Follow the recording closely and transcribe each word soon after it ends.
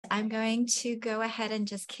I'm going to go ahead and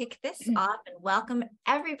just kick this off and welcome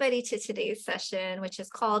everybody to today's session, which is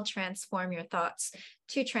called Transform Your Thoughts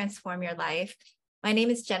to Transform Your Life. My name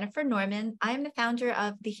is Jennifer Norman. I am the founder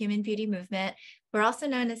of the Human Beauty Movement. We're also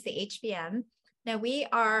known as the HBM. Now, we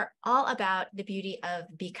are all about the beauty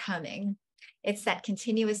of becoming. It's that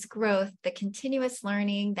continuous growth, the continuous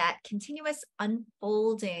learning, that continuous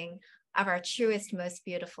unfolding of our truest, most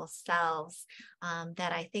beautiful selves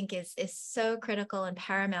that I think is so critical and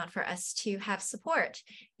paramount for us to have support.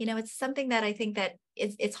 You know, it's something that I think that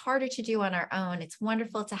it's harder to do on our own. It's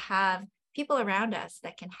wonderful to have people around us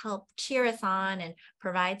that can help cheer us on and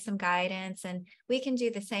provide some guidance, and we can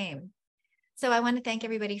do the same. So I want to thank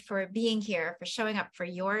everybody for being here, for showing up for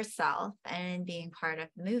yourself and being part of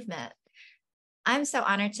the movement. I'm so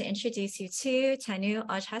honored to introduce you to Tanu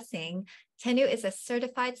Ojha Singh. Tanu is a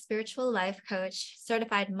certified spiritual life coach,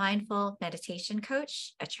 certified mindful meditation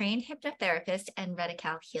coach, a trained hypnotherapist, and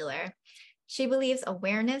radical healer. She believes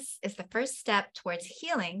awareness is the first step towards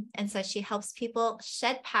healing, and so she helps people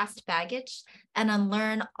shed past baggage and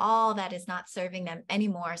unlearn all that is not serving them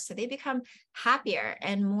anymore so they become happier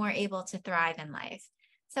and more able to thrive in life.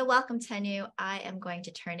 So welcome, Tanu. I am going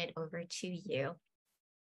to turn it over to you.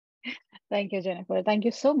 Thank you, Jennifer. Thank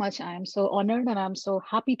you so much. I am so honored and I'm so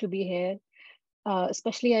happy to be here.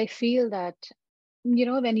 Especially, I feel that,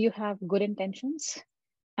 when you have good intentions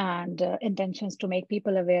and intentions to make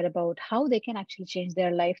people aware about how they can actually change their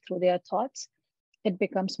life through their thoughts, it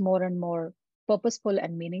becomes more and more purposeful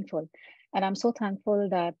and meaningful. And I'm so thankful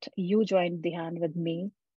that you joined the hand with me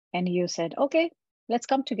and you said, okay, let's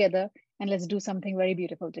come together and let's do something very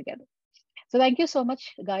beautiful together. So thank you so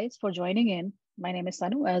much, guys, for joining in. My name is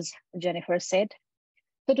Tanu, as Jennifer said.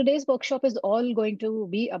 So today's workshop is all going to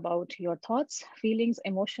be about your thoughts, feelings,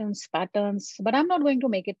 emotions, patterns, but I'm not going to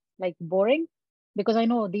make it like boring because I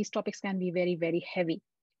know these topics can be very, very heavy.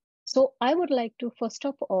 So I would like to first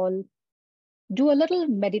of all do a little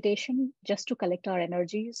meditation just to collect our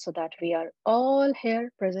energy so that we are all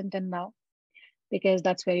here present and now, because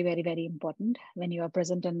that's very, very, very important. When you are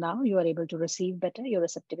present and now, you are able to receive better. Your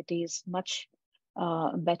receptivity is much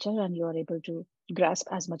better and you are able to grasp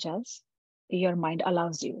as much as your mind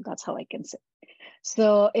allows you. That's how I can say.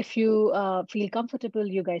 So if you feel comfortable,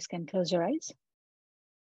 you guys can close your eyes.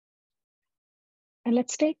 And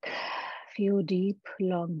let's take a few deep,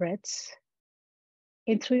 long breaths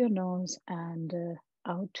in through your nose and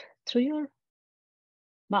out through your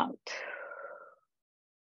mouth.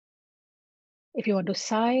 If you want to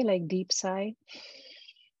sigh, like deep sigh,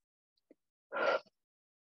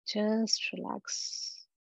 just relax.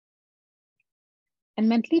 And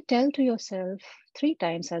mentally tell to yourself 3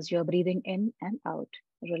 times as you're breathing in and out,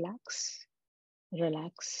 relax,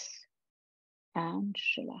 relax, and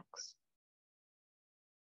relax.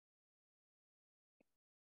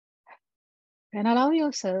 And allow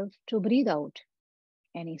yourself to breathe out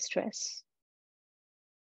any stress.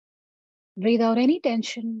 Breathe out any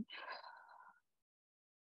tension.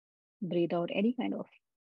 Breathe out any kind of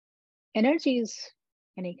energies,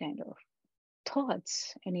 any kind of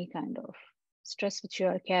thoughts, any kind of stress which you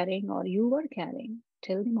are carrying or you were carrying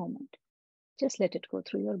till the moment. Just let it go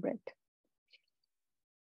through your breath.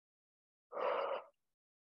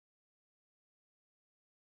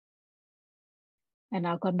 And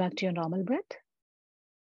now come back to your normal breath.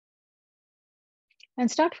 And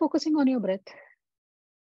start focusing on your breath.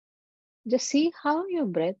 Just see how your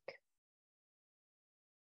breath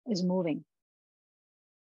is moving.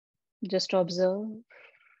 Just observe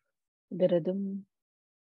the rhythm,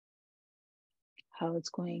 how it's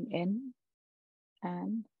going in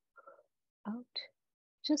and out.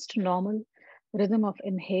 Just normal rhythm of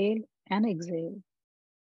inhale and exhale.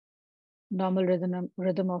 Normal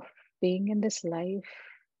rhythm of being in this life,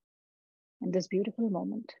 in this beautiful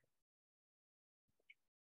moment.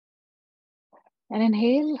 And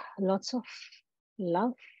inhale lots of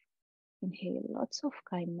love. Inhale lots of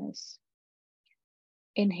kindness.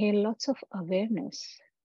 Inhale lots of awareness.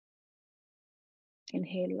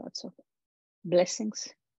 Inhale lots of blessings.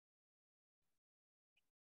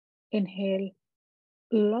 Inhale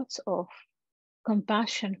lots of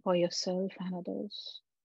compassion for yourself and others.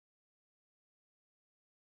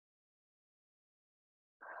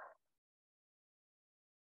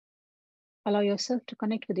 Allow yourself to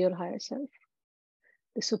connect with your higher self,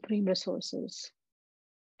 the supreme resources,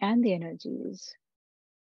 and the energies.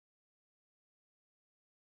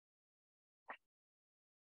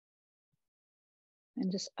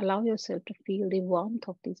 And just allow yourself to feel the warmth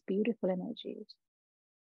of these beautiful energies.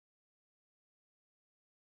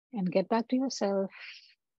 And get back to yourself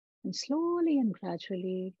and slowly and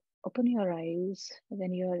gradually open your eyes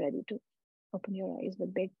when you are ready to. Open your eyes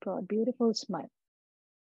with big, broad, beautiful smile.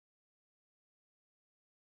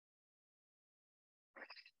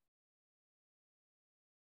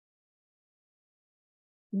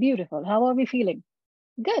 Beautiful. How are we feeling?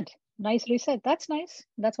 Good. Nice reset. That's nice.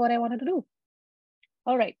 That's what I wanted to do.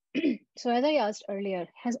 All right. So, as I asked earlier,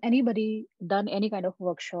 has anybody done any kind of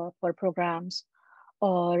workshop or programs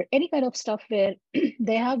or any kind of stuff where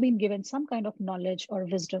they have been given some kind of knowledge or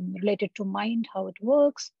wisdom related to mind, how it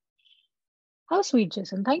works? How sweet,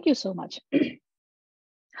 Jason. Thank you so much.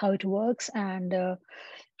 How it works and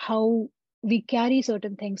how we carry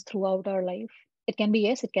certain things throughout our life. It can be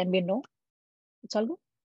yes, it can be no. It's all good.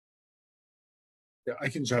 Yeah, I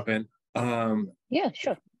can jump in. Yeah,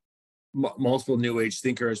 sure. Multiple new age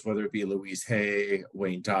thinkers, whether it be Louise Hay,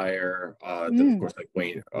 Wayne Dyer, then of course like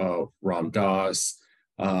Ram Dass,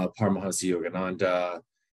 Paramahansa Yogananda,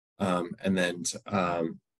 and then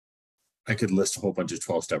I could list a whole bunch of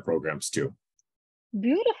 12-step programs too.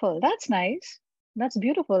 Beautiful. That's nice. That's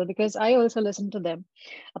beautiful because I also listen to them.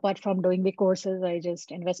 Apart from doing the courses, I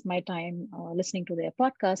just invest my time listening to their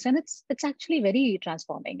podcast, and it's actually very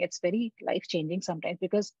transforming. It's very life changing sometimes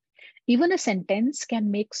because even a sentence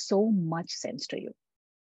can make so much sense to you,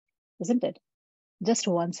 isn't it? Just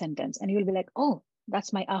one sentence, and you'll be like, "Oh,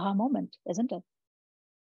 that's my aha moment," isn't it?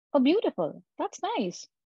 Oh, beautiful. That's nice.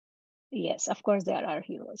 Yes, of course, there are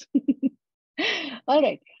heroes. All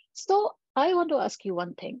right. So I want to ask you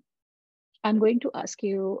one thing. I'm going to ask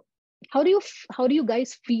you, how do you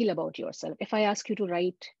guys feel about yourself? If I ask you to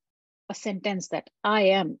write a sentence that I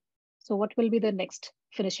am, so what will be the next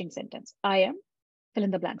finishing sentence? I am, fill in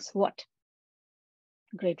the blanks. What?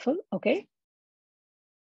 Grateful. Okay.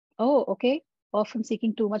 Oh, okay. Often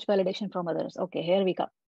seeking too much validation from others. Okay, here we come.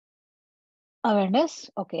 Awareness.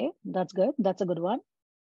 Okay, that's good. That's a good one.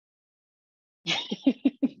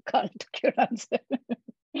 Can't took your answer.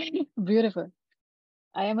 Beautiful.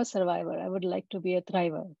 I am a survivor. I would like to be a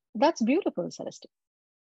thriver. That's beautiful, Celeste.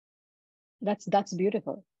 That's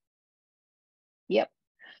beautiful. Yep.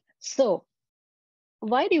 So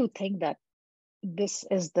why do you think that this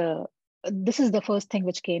is the this is the first thing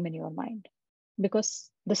which came in your mind? Because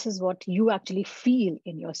this is what you actually feel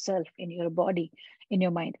in yourself, in your body, in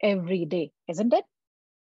your mind every day, isn't it?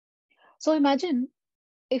 So imagine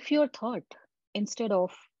if your thought, instead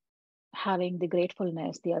of having the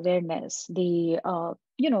gratefulness, the awareness, the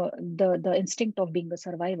the instinct of being a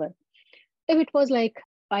survivor, if it was like,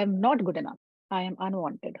 I am not good enough, I am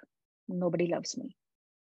unwanted, nobody loves me,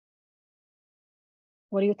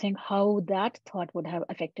 what do you think how that thought would have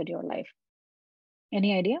affected your life?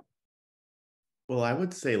 Any idea? Well, I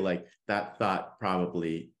would say like that thought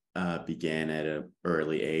probably began at an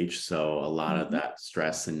early age. So a lot of that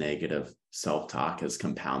stress and negative self-talk has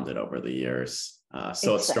compounded over the years.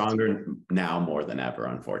 So it's stronger now more than ever,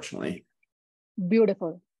 unfortunately.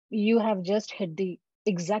 Beautiful. You have just hit the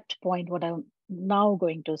exact point what I'm now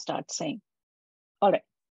going to start saying. All right.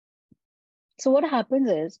 So what happens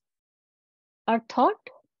is our thought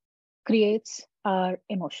creates our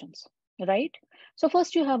emotions, right? So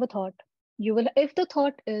first you have a thought. You will, if the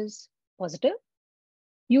thought is positive,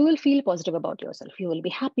 you will feel positive about yourself. You will be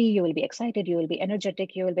happy, you will be excited, you will be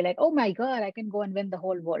energetic, you will be like, oh my God, I can go and win the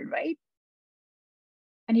whole world, right?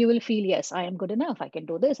 And you will feel, yes, I am good enough. I can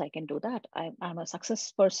do this, I can do that. I'm a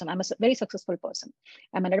success person. I'm a very successful person.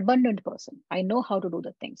 I'm an abundant person. I know how to do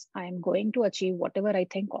the things. I am going to achieve whatever I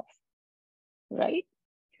think of, right?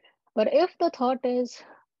 But if the thought is,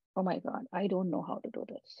 oh my God, I don't know how to do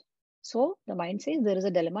this. So the mind says there is a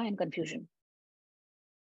dilemma and confusion,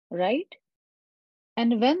 right?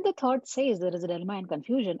 And when the thought says there is a dilemma and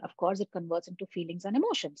confusion, of course, it converts into feelings and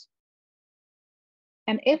emotions.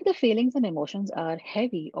 And if the feelings and emotions are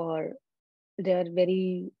heavy or they're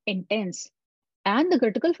very intense, and the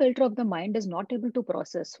critical filter of the mind is not able to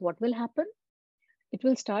process, what will happen? It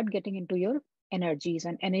will start getting into your energies,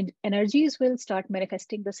 and energies will start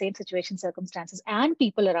manifesting the same situation, circumstances, and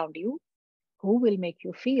people around you who will make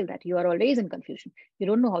you feel that you are always in confusion. You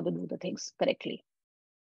don't know how to do the things correctly,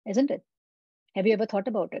 isn't it? Have you ever thought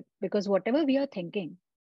about it? Because whatever we are thinking,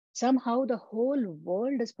 somehow the whole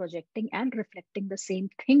world is projecting and reflecting the same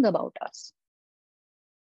thing about us.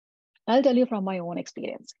 I'll tell you from my own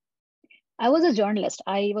experience. I was a journalist.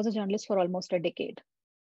 I was a journalist for almost a decade.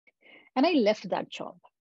 And I left that job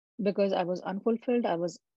because I was unfulfilled. I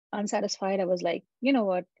was unsatisfied. I was like, you know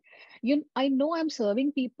what? I know I'm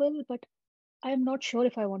serving people, but I'm not sure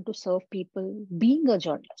if I want to serve people being a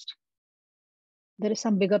journalist. There is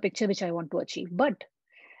some bigger picture which I want to achieve. But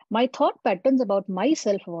my thought patterns about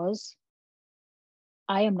myself was,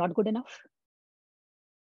 I am not good enough.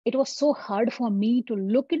 It was so hard for me to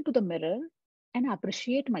look into the mirror and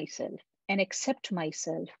appreciate myself and accept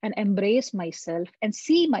myself and embrace myself and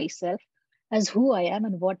see myself as who I am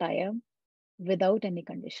and what I am without any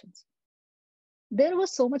conditions. There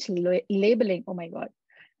was so much labeling. Oh my God,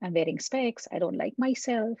 I'm wearing specs. I don't like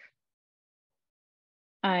myself.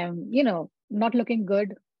 I'm, not looking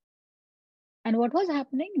good. And what was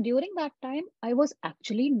happening during that time, I was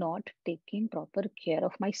actually not taking proper care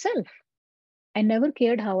of myself. I never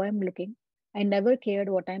cared how I'm looking. I never cared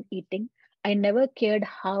what I'm eating. I never cared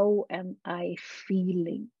how am I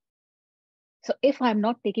feeling. So if I'm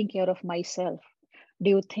not taking care of myself, do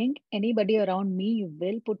you think anybody around me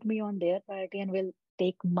will put me on their priority and will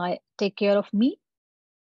take care of me?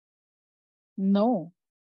 No.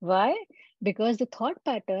 Why? Because the thought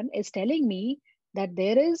pattern is telling me that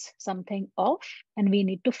there is something off and we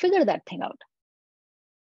need to figure that thing out.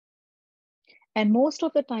 And most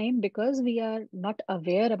of the time, because we are not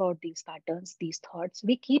aware about these patterns, these thoughts,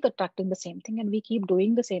 we keep attracting the same thing and we keep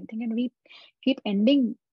doing the same thing and we keep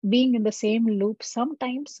ending being in the same loop.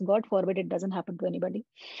 Sometimes, God forbid, it doesn't happen to anybody.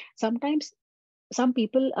 Sometimes some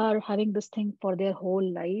people are having this thing for their whole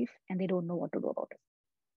life and they don't know what to do about it.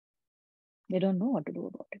 They don't know what to do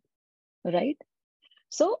about it, right?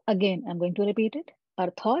 So again, I'm going to repeat it.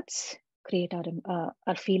 Our thoughts create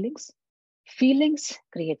our feelings. Feelings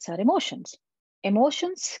creates our emotions.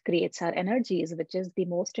 Emotions creates our energies, which is the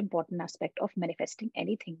most important aspect of manifesting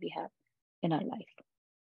anything we have in our life.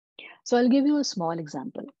 So I'll give you a small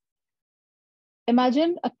example.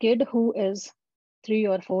 Imagine a kid who is 3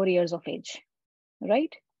 or 4 years of age,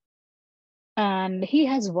 right? And he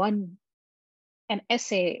has won an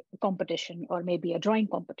essay competition or maybe a drawing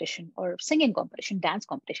competition or singing competition, dance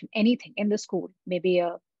competition, anything in the school, maybe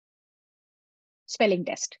a spelling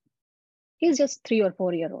test. He's just 3 or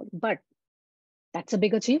 4 year old, but that's a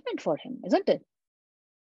big achievement for him, isn't it?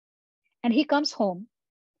 And he comes home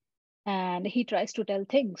and he tries to tell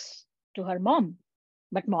things to her mom,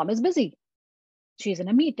 but mom is busy. She's in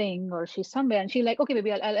a meeting or she's somewhere and she's like, okay,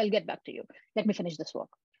 baby, I'll get back to you. Let me finish this work.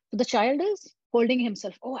 So the child is holding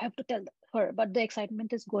himself. Oh, I have to tell her, but the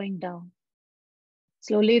excitement is going down.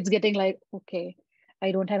 Slowly it's getting like, okay,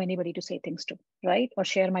 I don't have anybody to say things to, right? Or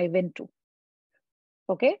share my win to.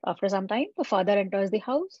 Okay, after some time, the father enters the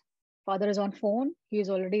house. Father is on phone. He is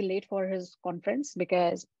already late for his conference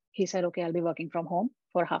because he said, okay, I'll be working from home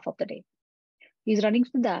for half of the day. He's running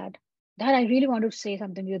to dad. Dad, I really want to say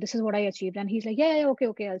something to you. This is what I achieved. And he's like, yeah,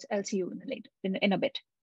 okay. I'll see you in a bit.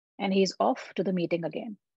 And he's off to the meeting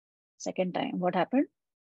again. Second time, what happened?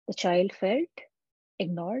 The child felt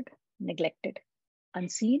ignored, neglected,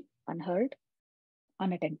 unseen, unheard,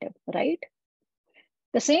 unattentive, right?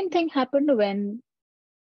 The same thing happened when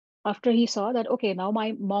after he saw that, okay, now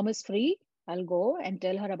my mom is free, I'll go and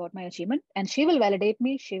tell her about my achievement and she will validate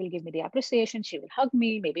me. She will give me the appreciation. She will hug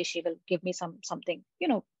me. Maybe she will give me something,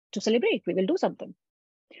 to celebrate. We will do something.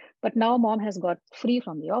 But now mom has got free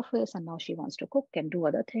from the office and now she wants to cook and do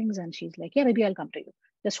other things. And she's like, yeah, maybe I'll come to you.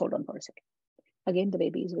 Just hold on for a second. Again, the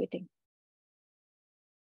baby is waiting.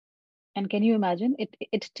 And can you imagine?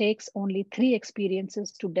 It takes only 3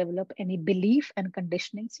 experiences to develop any belief and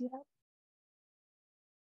conditionings you have.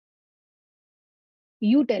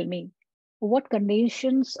 You tell me, what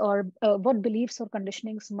conditions or what beliefs or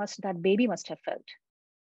conditionings that baby must have felt?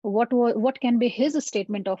 What can be his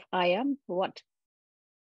statement of I am what?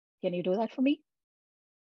 Can you do that for me?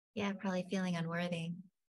 Yeah, probably feeling unworthy.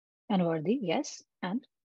 Unworthy, yes. And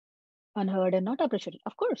unheard and not appreciated,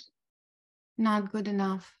 of course. Not good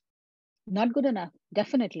enough. Not good enough,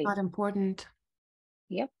 definitely. Not important.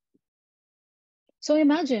 Yep. So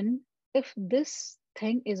imagine if this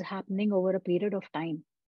thing is happening over a period of time.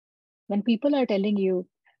 When people are telling you,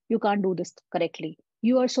 you can't do this correctly,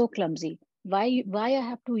 you are so clumsy. Why I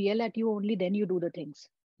have to yell at you only then you do the things?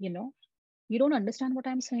 You don't understand what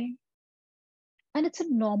I'm saying. And it's a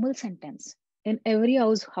normal sentence. In every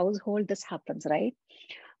household, this happens, right?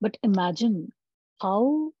 But imagine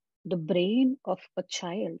how the brain of a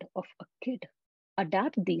child, of a kid,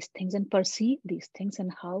 adapt these things and perceive these things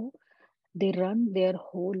and how they run their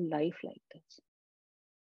whole life like this.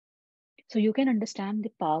 So you can understand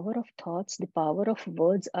the power of thoughts, the power of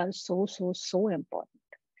words are so important.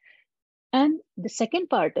 And the second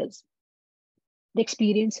part is the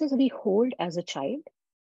experiences we hold as a child,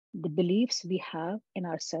 the beliefs we have in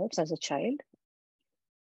ourselves as a child.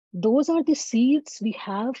 Those are the seeds we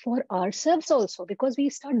have for ourselves also, because we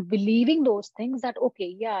start believing those things that,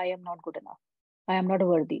 okay, yeah, I am not good enough. I am not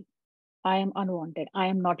worthy. I am unwanted. I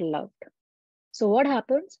am not loved. So what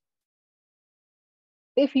happens?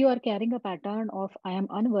 If you are carrying a pattern of I am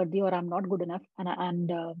unworthy or I'm not good enough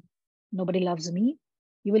and nobody loves me,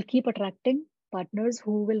 you will keep attracting partners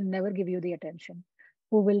who will never give you the attention,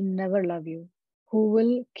 who will never love you, who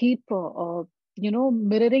will keep,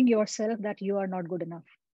 mirroring yourself that you are not good enough.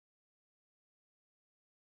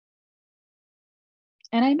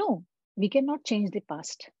 And I know we cannot change the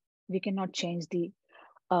past. We cannot change the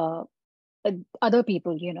uh, other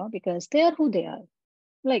people, because they are who they are.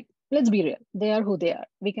 Like, let's be real. They are who they are.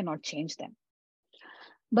 We cannot change them.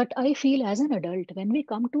 But I feel as an adult, when we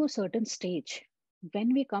come to a certain stage,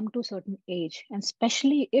 when we come to a certain age, and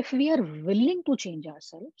especially if we are willing to change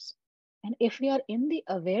ourselves, and if we are in the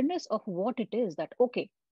awareness of what it is that, okay,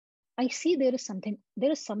 I see there is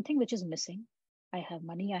something which is missing. I have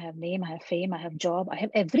money, I have name, I have fame, I have job, I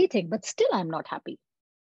have everything, but still I'm not happy.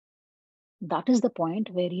 That is the point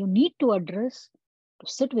where you need to address, to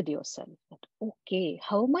sit with yourself that, okay,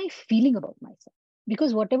 how am I feeling about myself?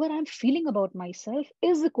 Because whatever I'm feeling about myself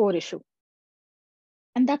is the core issue.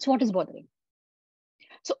 And that's what is bothering.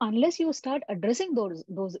 So unless you start addressing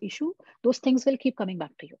those issues, those things will keep coming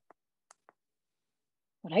back to you.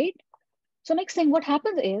 Right? So next thing, what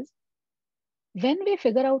happens is when we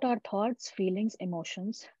figure out our thoughts, feelings,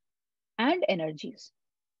 emotions, and energies,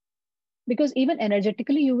 because even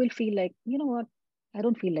energetically, you will feel like, you know what? I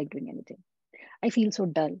don't feel like doing anything. I feel so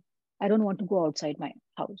dull. I don't want to go outside my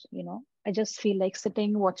house. I just feel like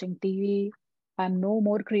sitting, watching TV. I'm no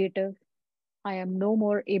more creative. I am no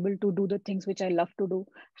more able to do the things which I love to do.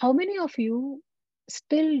 How many of you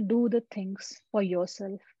still do the things for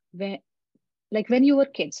yourself when you were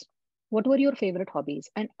kids? What were your favorite hobbies?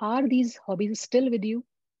 And are these hobbies still with you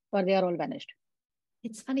or they are all vanished?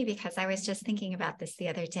 It's funny because I was just thinking about this the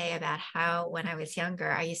other day about how when I was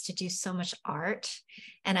younger, I used to do so much art.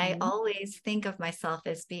 And I always think of myself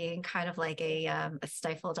as being kind of like a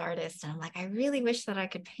stifled artist. And I'm like, I really wish that I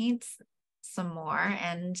could paint some more.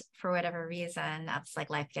 And for whatever reason, that's like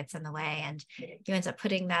life gets in the way. And you end up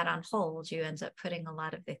putting that on hold. You end up putting a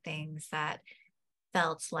lot of the things that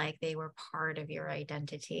felt like they were part of your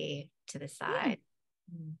identity to the side.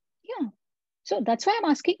 Yeah. So that's why I'm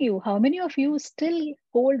asking you, how many of you still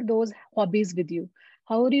hold those hobbies with you?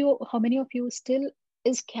 How many of you still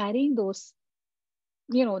is carrying those,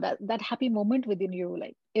 that happy moment within you,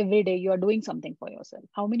 like every day you are doing something for yourself?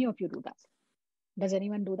 How many of you do that? Does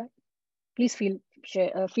anyone do that? Please feel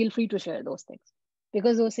free to share those things,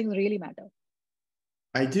 because those things really matter.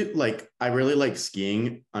 I do I really like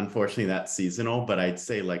skiing. Unfortunately, that's seasonal, but I'd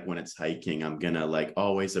say like when it's hiking, I'm gonna like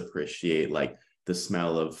always appreciate like the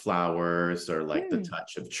smell of flowers or like the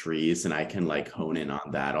touch of trees. And I can like hone in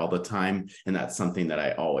on that all the time. And that's something that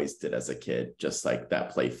I always did as a kid, just like that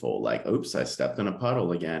playful, like, oops, I stepped in a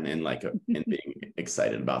puddle again, and and being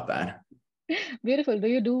excited about that. Beautiful. Do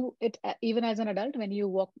you do it even as an adult when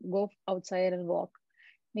you go outside and walk?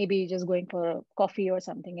 Maybe just going for a coffee or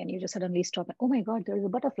something, and you just suddenly stop. Oh my God, there is a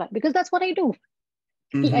butterfly. Because that's what I do.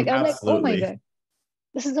 Like I'm like, oh my God,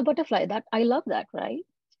 this is a butterfly. That I love that, right?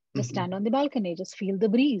 Just stand on the balcony, just feel the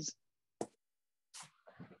breeze.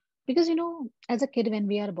 Because as a kid, when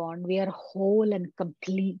we are born, we are whole and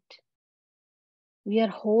complete. We are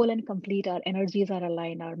whole and complete. Our energies are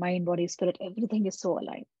aligned, our mind, body, spirit, everything is so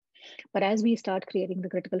aligned. But as we start creating the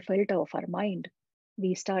critical filter of our mind,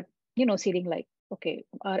 we start, seeing like, okay,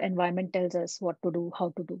 our environment tells us what to do,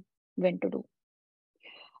 how to do, when to do.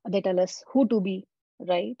 They tell us who to be,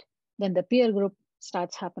 right? Then the peer group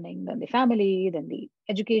starts happening, then the family, then the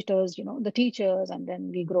educators, the teachers, and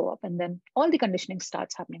then we grow up, and then all the conditioning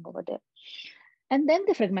starts happening over there. And then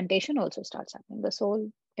the fragmentation also starts happening. The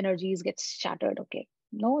soul energies gets shattered. Okay,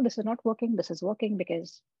 no, this is not working. This is working,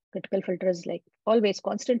 because critical filter is like always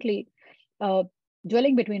constantly uh,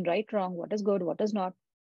 dwelling between right, wrong, what is good, what is not.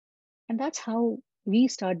 And that's how we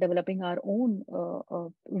start developing our own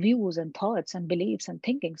views and thoughts and beliefs and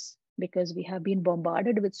thinkings, because we have been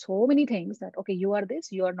bombarded with so many things that, okay, you are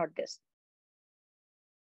this, you are not this.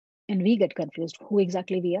 And we get confused who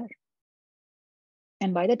exactly we are.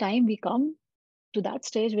 And by the time we come to that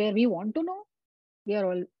stage where we want to know, we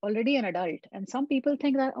are already an adult. And some people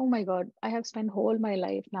think that, oh my God, I have spent whole my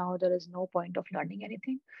life now, there is no point of learning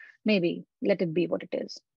anything. Maybe let it be what it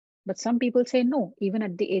is. But some people say, no, even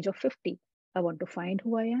at the age of 50, I want to find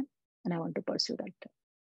who I am and I want to pursue that.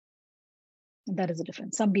 And that is the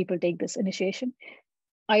difference. Some people take this initiation.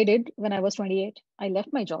 I did when I was 28. I left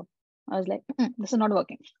my job. I was like, this is not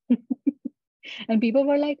working. And people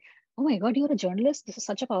were like, oh my God, you're a journalist. This is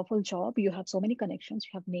such a powerful job. You have so many connections.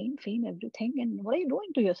 You have name, fame, everything. And what are you doing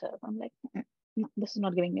to yourself? I'm like, no, this is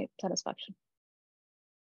not giving me satisfaction.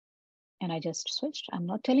 And I just switched. I'm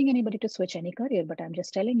not telling anybody to switch any career, but I'm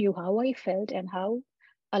just telling you how I felt and how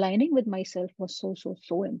aligning with myself was so, so,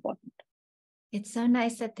 so important. It's so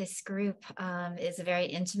nice that this group is very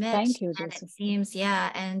intimate, Thank you, and it Jason. seems, yeah,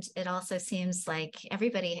 and it also seems like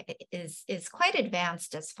everybody is quite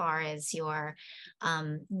advanced as far as your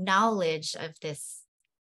knowledge of this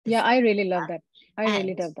Yeah, I really love that. I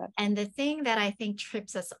really and love that. the thing that I think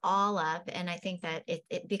trips us all up, and I think that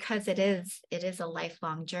it because it is a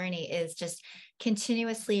lifelong journey, is just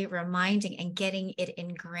continuously reminding and getting it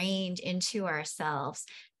ingrained into ourselves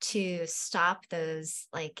to stop those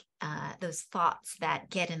those thoughts that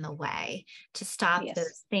get in the way, to stop Yes,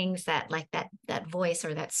 those things that like that voice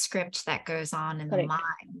or that script that goes on in the correct.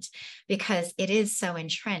 mind, because it is so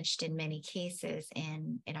entrenched in many cases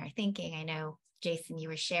in our thinking. I know, Jason, you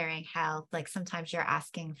were sharing how like sometimes you're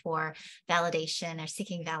asking for validation or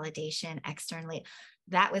seeking validation externally.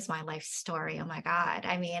 That was my life story. Oh my God.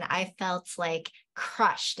 I mean, I felt like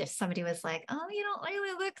crushed if somebody was like, "Oh, you don't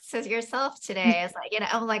really look to yourself today." It's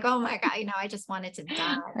like, I'm like, oh my God, I just wanted to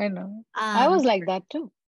die. I know. I was like that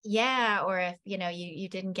too. Yeah, or if you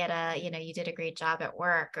didn't get you did a great job at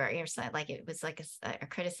work, or something, like it was like a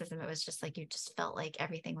criticism, it was just like you just felt like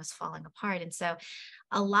everything was falling apart. And so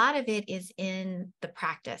a lot of it is in the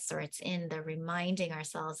practice, or it's in the reminding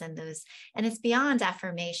ourselves, and it's beyond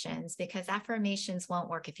affirmations, because affirmations won't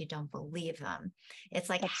work if you don't believe them. It's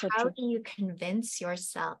like, That's so how true. do you convince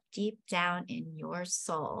yourself deep down in your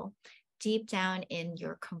soul, deep down in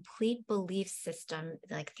your complete belief system,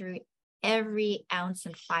 like through every ounce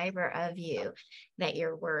and fiber of you, that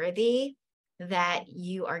you're worthy, that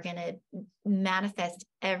you are going to manifest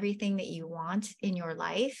everything that you want in your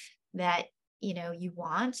life, that you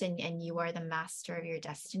want, and you are the master of your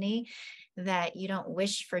destiny, that you don't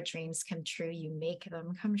wish for dreams come true, you make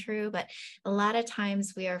them come true. But a lot of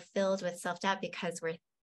times we are filled with self-doubt because we're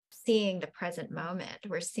seeing the present moment.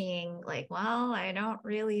 We're seeing like, well, I don't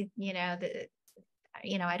really,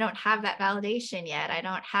 I don't have that validation yet. I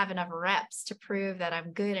don't have enough reps to prove that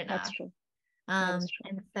I'm good That's enough. true. That is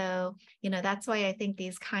true. And so, that's why I think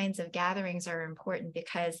these kinds of gatherings are important,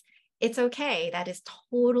 because it's okay. That is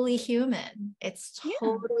totally human. It's Yeah.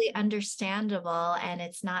 totally understandable. And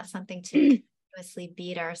it's not something to continuously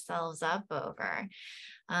beat ourselves up over.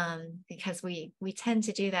 Because we tend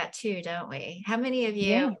to do that too, don't we? How many of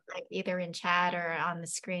you, Yeah. like either in chat or on the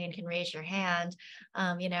screen, can raise your hand,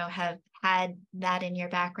 have had that in your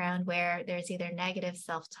background where there's either negative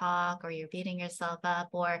self-talk, or you're beating yourself up,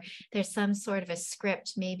 or there's some sort of a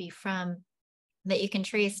script maybe from that you can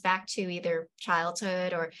trace back to either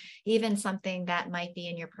childhood, or even something that might be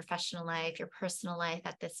in your professional life, your personal life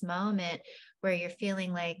at this moment, where you're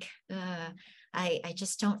feeling like, I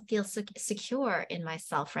just don't feel secure in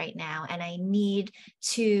myself right now, and I need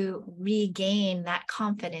to regain that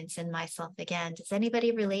confidence in myself again. Does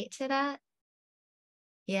anybody relate to that?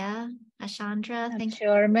 Yeah, Ashandra, I'm thank you.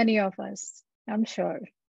 sure many of us. I'm sure.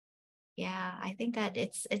 Yeah, I think that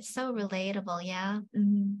it's so relatable. Yeah.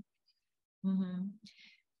 Mm-hmm. Mm-hmm.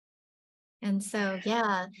 And so,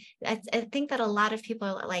 yeah, I think that a lot of people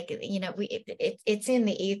are like, it's in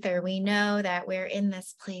the ether. We know that we're in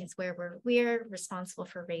this place where we're responsible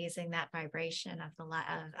for raising that vibration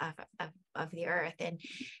of of the earth,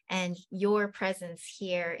 and your presence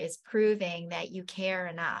here is proving that you care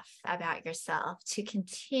enough about yourself to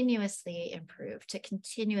continuously improve, to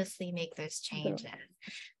continuously make those Grow. changes, Right.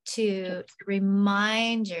 to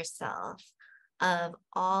remind yourself of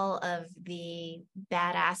all of the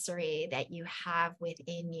badassery that you have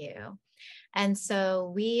within you. And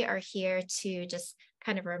so we are here to just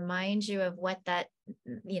kind of remind you of what that,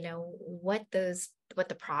 what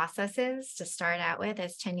the process is to start out with,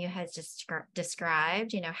 as Tanu has just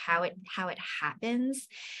described, how it happens.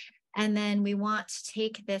 And then we want to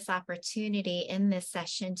take this opportunity in this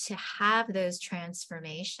session to have those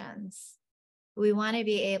transformations. We want to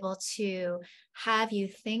be able to have you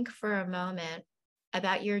think for a moment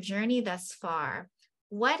about your journey thus far.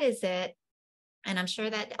 What is it? And I'm sure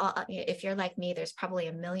that if you're like me, there's probably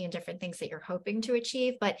a million different things that you're hoping to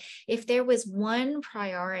achieve. But if there was one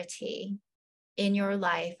priority in your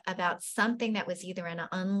life about something that was either an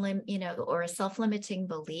or a self-limiting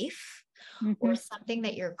belief, or Mm-hmm. something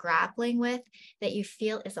that you're grappling with, that you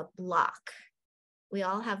feel is a block. We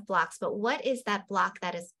all have blocks, but what is that block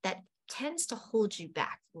that tends to hold you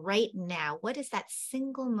back right now? What is that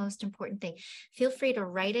single most important thing? Feel free to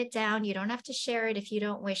write it down. You don't have to share it if you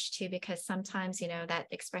don't wish to, because sometimes, that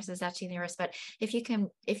expresses that to the universe. But if you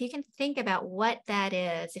can think about what that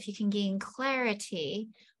is, if you can gain clarity,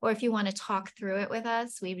 or if you want to talk through it with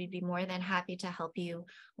us, we would be more than happy to help you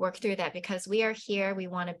work through that, because we are here. We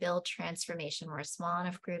want to build transformation. We're a small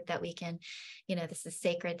enough group that we can, this is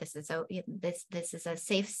sacred. This is a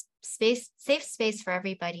safe space for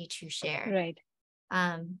everybody to share. Right.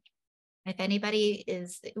 If anybody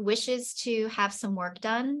wishes to have some work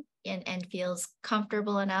done and feels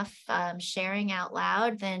comfortable enough sharing out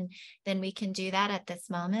loud, then we can do that at this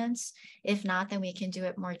moment. If not, then we can do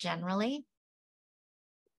it more generally.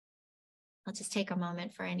 I'll just take a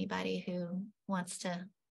moment for anybody who wants to.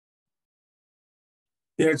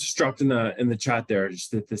 Yeah, it's just dropped in the chat there,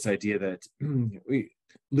 just this idea that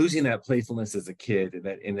losing that playfulness as a kid, and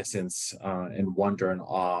that innocence and wonder and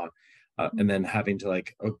awe, and then having to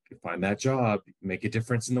like, find that job, make a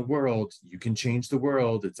difference in the world. You can change the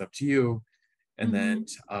world. It's up to you. And then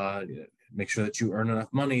make sure that you earn enough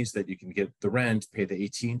money so that you can get the rent, pay the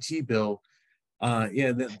AT&T bill.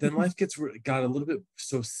 Then life got a little bit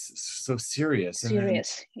so serious. And then,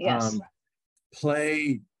 yes.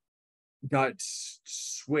 Play got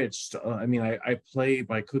switched. I mean, I play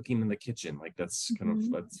by cooking in the kitchen. Like that's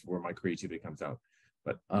that's where my creativity comes out.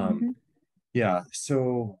 But yeah,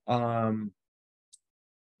 so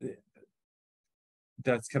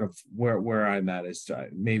that's kind of where I'm at. Is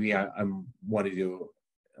maybe I'm wanting to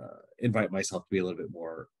invite myself to be a little bit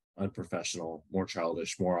more unprofessional, more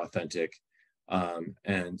childish, more authentic.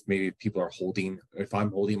 And maybe people are if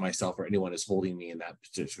I'm holding myself or anyone is holding me in that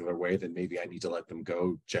particular way, then maybe I need to let them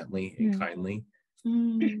go gently and kindly.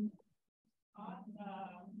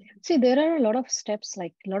 See, there are a lot of steps,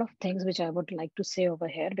 like a lot of things which I would like to say over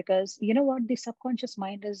here, because you know what? The subconscious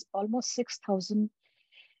mind is almost 6,000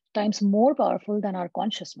 times more powerful than our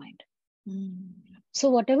conscious mind.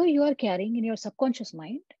 So whatever you are carrying in your subconscious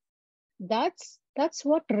mind, that's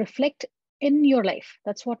what reflect in your life.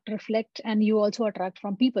 That's what reflect, and you also attract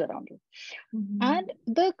from people around you. And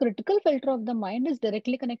the critical filter of the mind is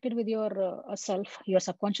directly connected with your self, your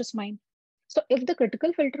subconscious mind. So if the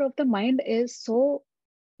critical filter of the mind is so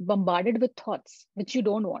bombarded with thoughts which you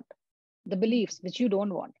don't want, the beliefs which you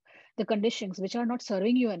don't want, the conditions which are not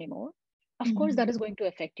serving you anymore, of course that is going to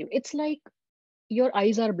affect you. It's like your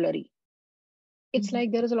eyes are blurry. It's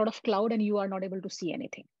like there is a lot of cloud and you are not able to see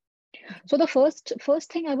anything. So the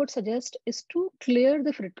first thing I would suggest is to clear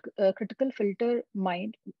the critical filter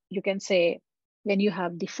mind. You can say when you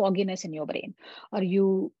have the fogginess in your brain, or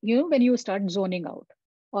you know when you start zoning out,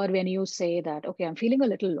 or when you say that, okay, I'm feeling a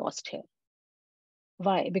little lost here.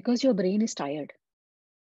 Why? Because your brain is tired.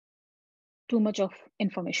 Too much of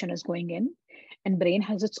information is going in, and brain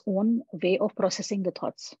has its own way of processing the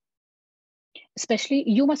thoughts. Especially,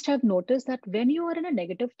 you must have noticed that when you are in a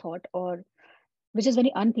negative thought, or which is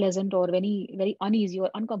very unpleasant or very, very uneasy or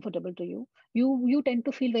uncomfortable to you, you tend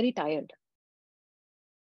to feel very tired.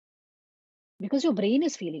 Because your brain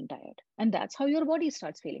is feeling tired. And that's how your body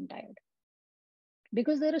starts feeling tired.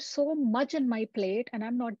 Because there is so much in my plate and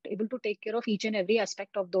I'm not able to take care of each and every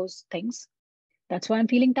aspect of those things. That's why I'm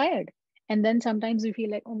feeling tired. And then sometimes you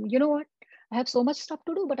feel like, oh, you know what? I have so much stuff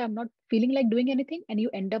to do, but I'm not feeling like doing anything. And you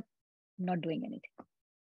end up not doing anything.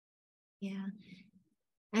 Yeah.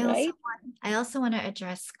 I Right? also want to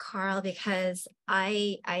address Carl, because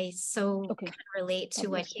I so kind of relate to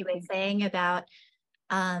what he was saying about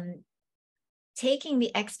taking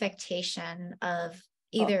the expectation of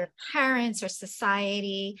either parents or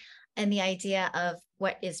society and the idea of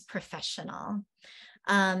what is professional,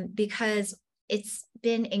 because it's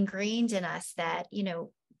been ingrained in us that, you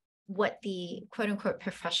know, what the quote unquote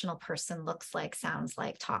professional person looks like, sounds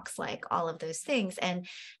like, talks like, all of those things. And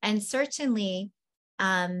certainly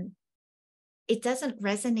it doesn't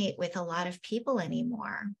resonate with a lot of people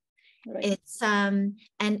anymore. Right. It's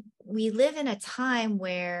and we live in a time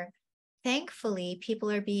where thankfully people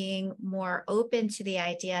are being more open to the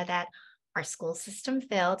idea that our school system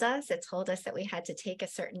failed us. It told us that we had to take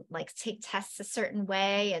take tests a certain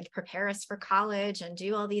way and prepare us for college and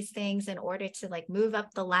do all these things in order to move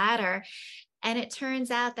up the ladder. And it turns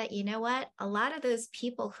out that, you know what, a lot of those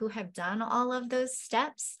people who have done all of those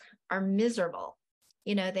steps are miserable.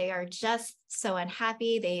 You know, they are just so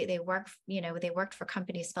unhappy. They worked for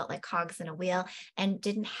companies, felt like cogs in a wheel, and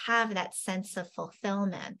didn't have that sense of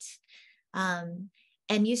fulfillment.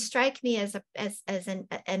 And you strike me as an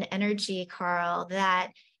energy, Carl,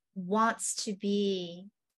 that wants to be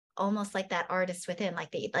almost like that artist within,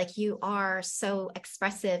 like you are so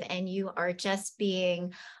expressive, and you are just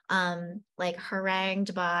being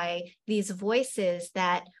harangued by these voices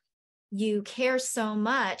that you care so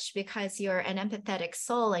much because you're an empathetic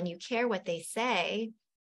soul and you care what they say,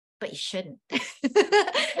 but you shouldn't.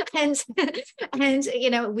 and you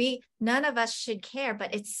know, none of us should care,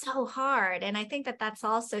 but it's so hard. And I think that that's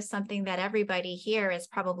also something that everybody here is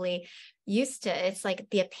probably used to. It's like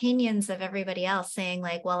the opinions of everybody else saying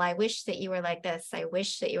like, well, I wish that you were like this. I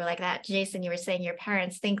wish that you were like that. Jason, you were saying your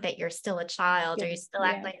parents think that you're still a child, or you still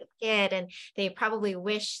act like a kid. And they probably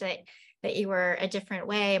wish that that you were a different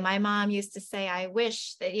way. My mom used to say, I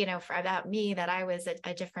wish that, for about me, that I was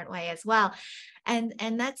a different way as well. And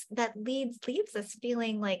that leaves us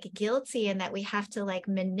feeling like guilty, and that we have to like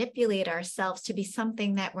manipulate ourselves to be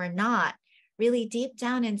something that we're not. Really deep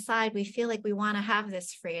down inside, we feel like we want to have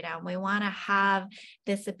this freedom. We want to have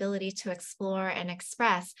this ability to explore and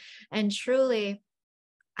express. And truly,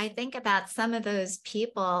 I think about some of those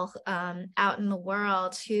people out in the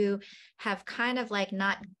world who have kind of like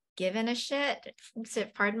not given a shit,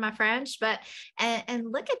 pardon my French, but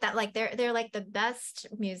and look at that, like they're like the best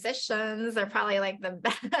musicians. They're probably like the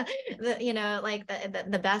best, like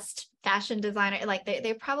the best fashion designer. Like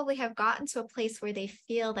they probably have gotten to a place where they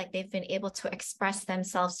feel like they've been able to express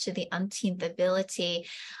themselves to the umpteenth ability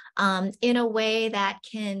in a way that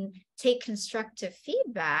can take constructive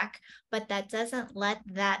feedback, but that doesn't let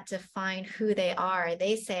that define who they are.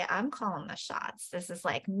 They say, I'm calling the shots. This is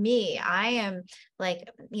like me. I am like,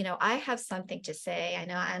 I have something to say. I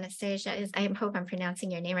know Anastasia is, I hope I'm pronouncing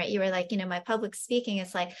your name right. You were like, my public speaking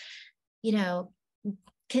is like,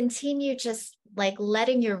 continue just like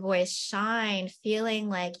letting your voice shine, feeling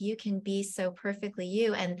like you can be so perfectly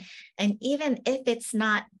you. And even if it's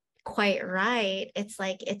not quite right, it's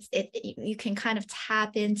like you can kind of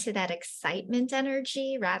tap into that excitement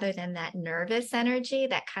energy rather than that nervous energy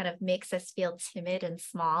that kind of makes us feel timid and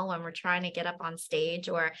small when we're trying to get up on stage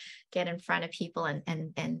or get in front of people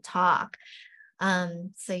and talk.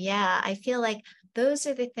 So yeah, I feel like those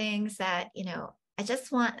are the things that I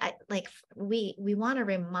just want, we want to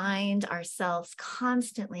remind ourselves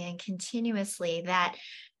constantly and continuously that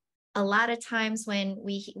a lot of times when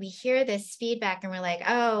we hear this feedback and we're like,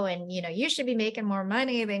 oh, and you should be making more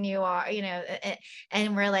money than you are,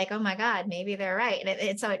 and we're like, oh my God, maybe they're right.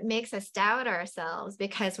 And so it makes us doubt ourselves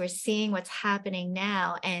because we're seeing what's happening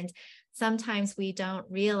now. And sometimes we don't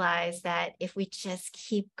realize that if we just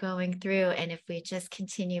keep going through and if we just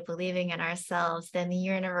continue believing in ourselves, then the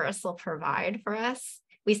universe will provide for us.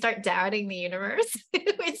 We start doubting the universe.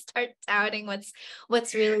 We start doubting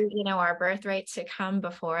what's really, our birthright to come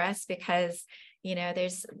before us, because,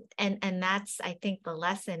 there's, and that's, I think the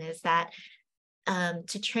lesson is that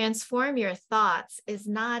to transform your thoughts is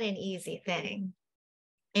not an easy thing.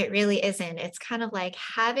 It really isn't. It's kind of like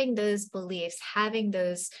having those beliefs, having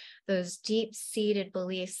those deep-seated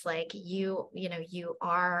beliefs, like you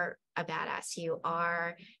are a badass, you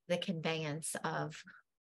are the conveyance of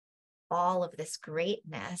all of this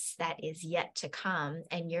greatness that is yet to come,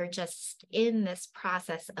 and you're just in this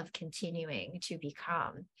process of continuing to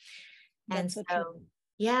become. That's and so true.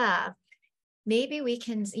 Yeah, maybe we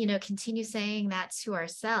can continue saying that to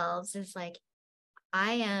ourselves, is like,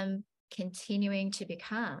 I am continuing to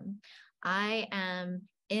become. I am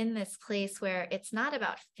in this place where it's not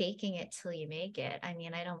about faking it till you make it. I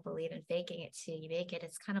mean, I don't believe in faking it till you make it.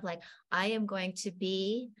 It's kind of like, I am going to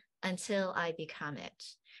be until I become it.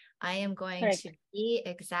 I am going Correct. to be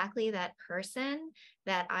exactly that person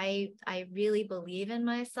that I really believe in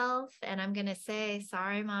myself. And I'm going to say,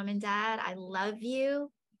 sorry, mom and dad, I love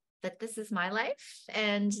you, but this is my life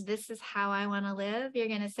and this is how I want to live. You're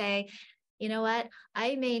going to say, you know what?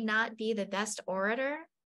 I may not be the best orator.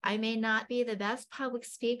 I may not be the best public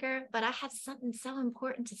speaker, but I have something so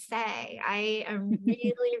important to say. I am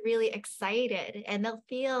really, really excited, and they'll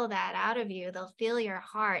feel that out of you. They'll feel your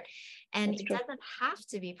heart, and That's it true. doesn't have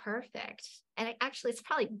to be perfect. And it's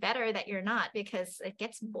probably better that you're not, because it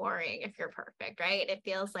gets boring if you're perfect, right? It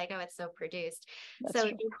feels like, oh, it's so produced. That's So true.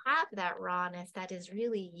 if you have that rawness that is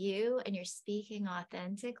really you and you're speaking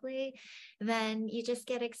authentically, then you just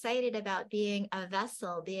get excited about being a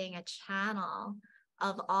vessel, being a channel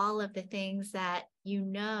of all of the things that you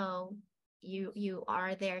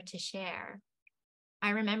are there to share. I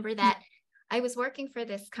remember that I was working for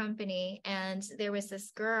this company, and there was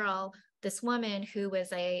this woman who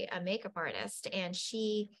was a makeup artist, and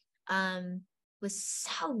she was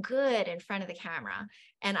so good in front of the camera.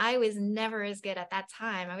 And I was never as good at that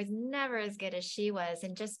time. I was never as good as she was.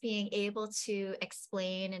 And just being able to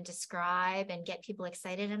explain and describe and get people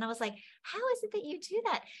excited. And I was like, how is it that you do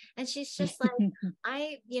that? And she's just like,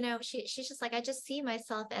 she's just like, I just see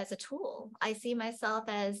myself as a tool. I see myself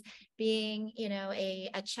as being,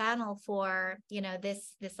 a channel for,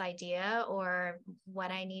 this idea or what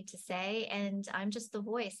I need to say. And I'm just the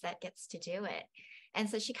voice that gets to do it. And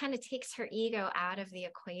so she kind of takes her ego out of the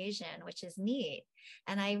equation, which is neat.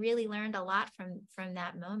 And I really learned a lot from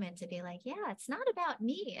that moment, to be like, yeah, it's not about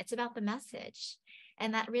me. It's about the message.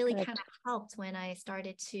 And that really Correct. kind of helped when I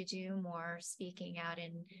started to do more speaking out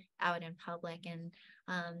in public. And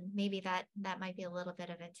maybe that might be a little bit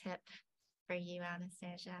of a tip for you,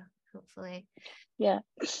 Anastasia, hopefully. Yeah.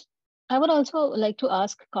 I would also like to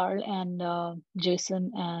ask Carl and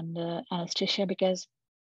Jason and Anastasia, because,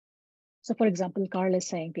 so for example, Carl is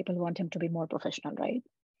saying people want him to be more professional, right?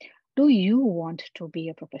 Do you want to be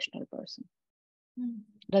a professional person? Mm.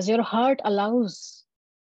 Does your heart allows,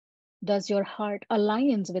 does your heart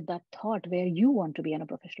aligns with that thought where you want to be a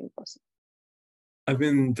professional person? I'm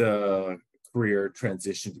in the career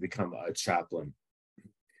transition to become a chaplain,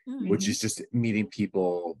 which is just meeting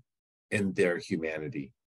people in their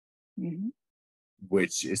humanity,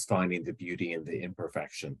 which is finding the beauty in the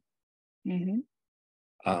imperfection.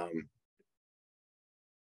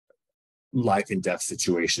 Life and death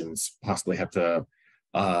situations, possibly have to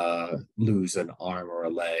lose an arm or a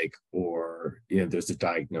leg, or there's a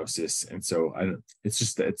diagnosis, and so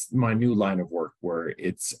it's my new line of work where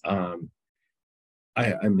it's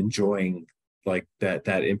I'm enjoying like that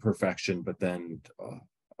imperfection, but then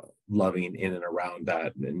loving in and around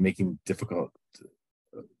that and making difficult,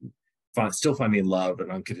 still finding love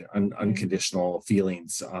and unconditional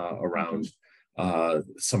feelings around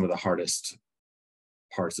some of the hardest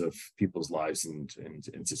parts of people's lives and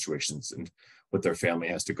situations, and what their family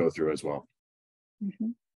has to go through as well.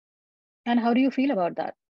 And how do you feel about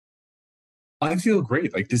that? I feel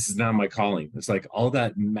great. Like, this is now my calling. It's like all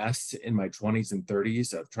that mess in my 20s and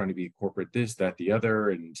 30s of trying to be corporate this, that, the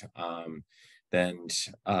other, and then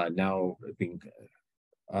now being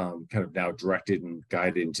kind of now directed and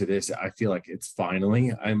guided into this. I feel like it's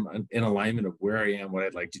finally, I'm in alignment of where I am, what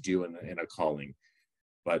I'd like to do in a calling.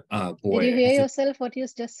 But boy, did you hear yourself what you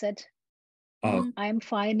just said? I'm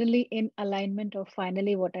finally in alignment, or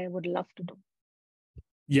finally what I would love to do.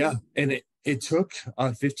 Yeah, and it took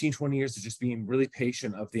 15, 20 years of just being really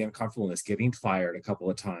patient of the uncomfortableness, getting fired a couple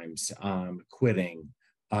of times, quitting,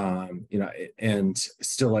 and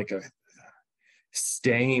still like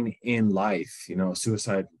staying in life.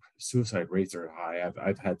 Suicide rates are high.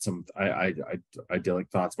 I've had some idyllic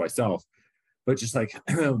thoughts myself, but just like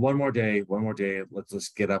one more day, let's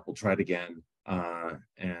just get up, we'll try it again.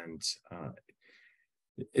 And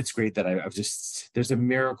it's great that I've just, there's a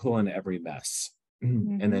miracle in every mess.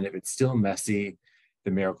 And then if it's still messy,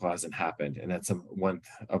 the miracle hasn't happened. And that's one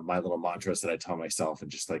of my little mantras that I tell myself,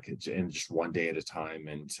 and just like, and just one day at a time.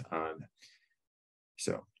 And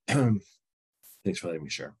so thanks for letting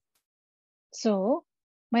me share. So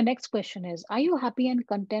my next question is, are you happy and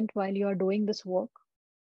content while you are doing this work?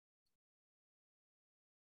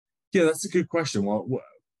 Yeah, that's a good question. Well,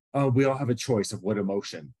 we all have a choice of what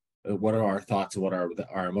emotion, what are our thoughts, and what are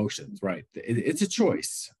our emotions, right? It's a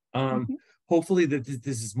choice. Hopefully that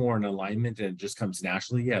this is more in alignment and it just comes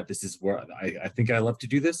naturally. Yeah, this is where I think I love to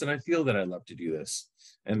do this, and I feel that I love to do this.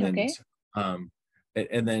 And then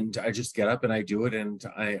and then I just get up and I do it, and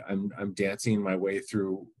I'm dancing my way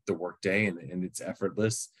through the workday, and it's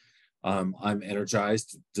effortless. I'm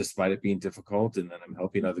energized despite it being difficult, and then I'm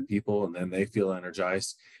helping other people, and then they feel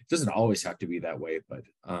energized. It doesn't always have to be that way, but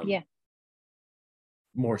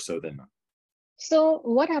more so than not. So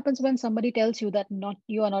what happens when somebody tells you that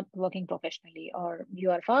you are not working professionally, or you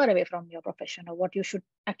are far away from your profession, or what you should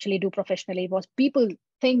actually do professionally? What people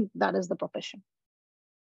think that is the profession?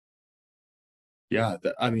 Yeah,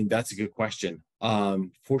 I mean, that's a good question.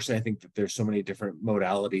 Fortunately, I think that there's so many different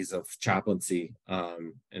modalities of chaplaincy,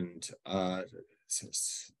 and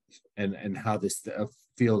how this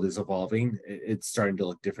field is evolving. It's starting to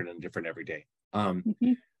look different and different every day.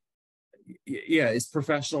 Yeah, is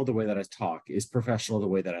professional the way that I talk? Is professional the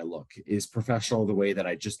way that I look? Is professional the way that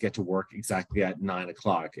I just get to work exactly at 9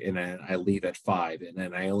 o'clock and then I leave at 5, and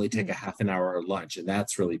then I only take a half an hour lunch, and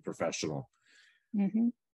that's really professional?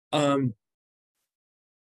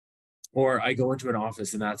 Or I go into an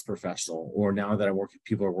office and that's professional. Or now that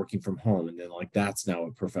people are working from home, and then like that's now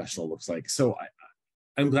what professional looks like. So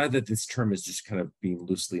I'm glad that this term is just kind of being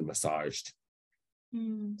loosely massaged.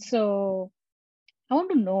 So I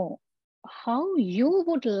want to know how you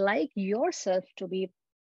would like yourself to be.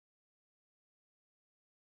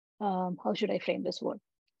 How should I frame this word?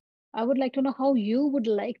 I would like to know how you would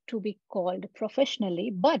like to be called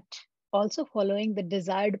professionally, but also following the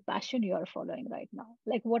desired passion you are following right now.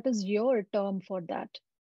 Like, what is your term for that?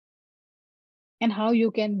 And how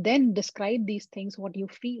you can then describe these things, what you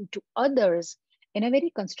feel, to others in a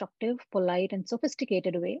very constructive, polite, and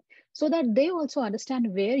sophisticated way, so that they also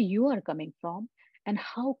understand where you are coming from and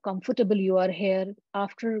how comfortable you are here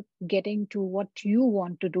after getting to what you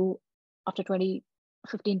want to do after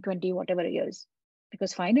 15, 20, whatever years.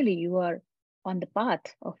 Because finally you are on the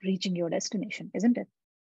path of reaching your destination, isn't it?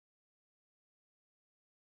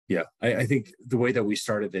 Yeah, I think the way that we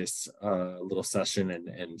started this little session, and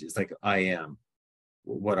it's like, I am.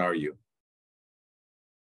 What are you?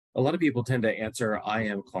 A lot of people tend to answer, I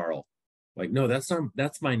am Carl. Like, no,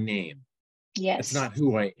 that's my name. It's Yes. not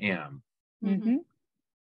who I am. Mm-hmm.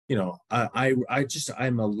 You know,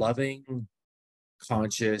 I'm a loving,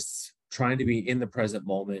 conscious, trying to be in the present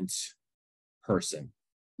moment person.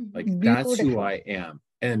 Like, that's who Beautiful. I am.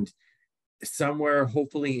 And somewhere,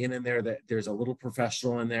 hopefully in there, that there's a little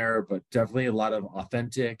professional in there, but definitely a lot of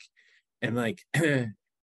authentic. And like,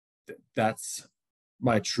 that's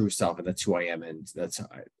my true self, and that's who I am. And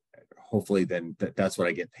hopefully then that's what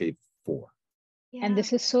I get paid for. Yeah. And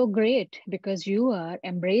this is so great because you are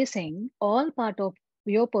embracing all part of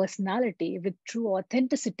your personality with true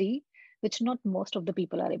authenticity, which not most of the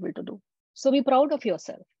people are able to do. So be proud of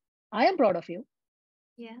yourself. I am proud of you.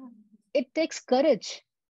 Yeah. It takes courage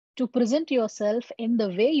to present yourself in the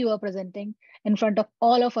way you are presenting in front of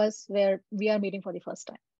all of us where we are meeting for the first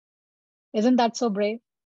time. Isn't that so brave?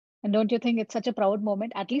 And don't you think it's such a proud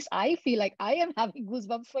moment? At least I feel like I am having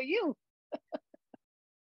goosebumps for you.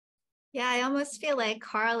 Yeah, I almost feel like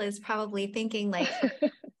Carl is probably thinking like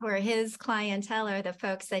for his clientele or the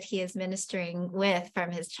folks that he is ministering with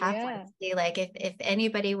from his chaplaincy, like if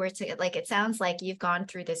anybody were to, like, it sounds like you've gone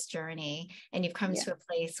through this journey and you've come to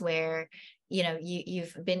a place where, you know,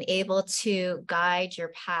 you've been able to guide your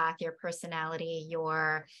path, your personality,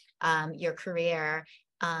 your career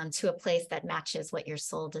to a place that matches what your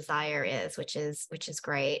soul desire is, which is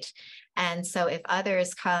great. And so if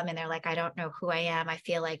others come and they're like, I don't know who I am, I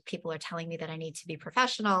feel like people are telling me that I need to be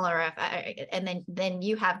professional, or if and then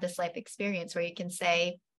you have this life experience where you can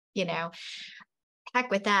say, you know,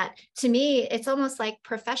 heck with that. To me, it's almost like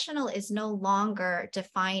professional is no longer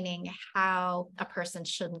defining how a person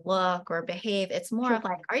should look or behave. It's more of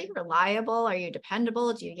like, are you reliable? Are you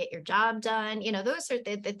dependable? Do you get your job done? You know, those are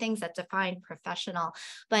the things that define professional.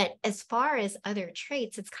 But as far as other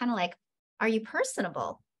traits, it's kind of like, are you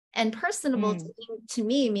personable? And personable to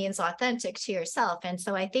me means authentic to yourself. And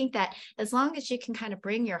so I think that as long as you can kind of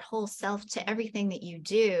bring your whole self to everything that you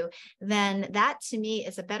do, then that to me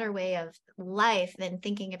is a better way of life than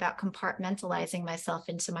thinking about compartmentalizing myself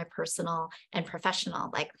into my personal and professional.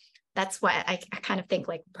 Like, that's why I kind of think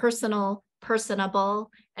like personal,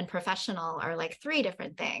 personable, and professional are like three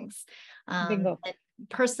different things. And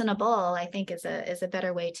personable, I think, is a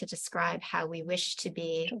better way to describe how we wish to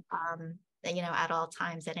be, you know, at all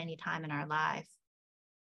times, at any time in our life.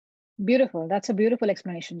 Beautiful. That's a beautiful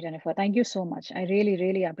explanation, Jennifer. Thank you so much. I really,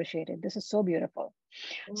 really appreciate it. This is so beautiful.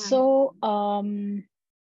 Yeah. So,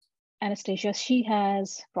 Anastasia, she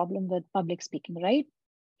has problem with public speaking, right?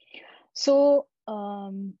 So,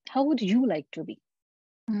 how would you like to be?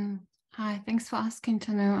 Hi, thanks for asking,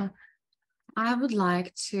 Tanu. I would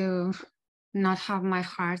like to not have my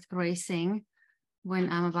heart racing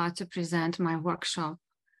when I'm about to present my workshop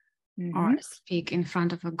or speak in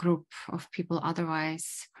front of a group of people.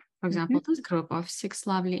 Otherwise, for example, this group of 6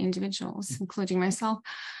 lovely individuals, including myself,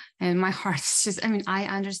 and my heart is just, I mean, I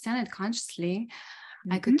understand it consciously.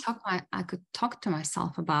 I could talk to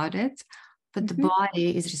myself about it, but the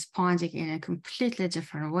body is responding in a completely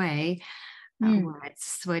different way, where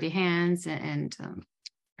it's sweaty hands and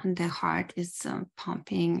the heart is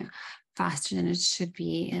pumping faster than it should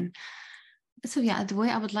be. And so, yeah, the way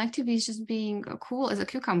I would like to be is just being cool as a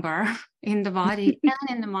cucumber in the body and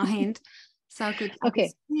in the mind. So I could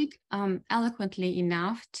speak eloquently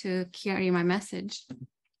enough to carry my message.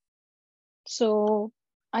 So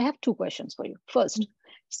I have 2 questions for you. First,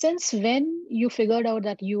 since when you figured out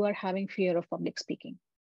that you are having fear of public speaking?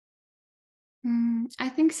 I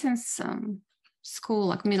think since school,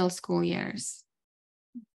 like middle school years.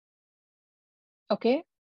 Okay.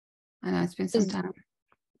 I know it's been some time.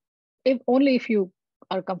 If you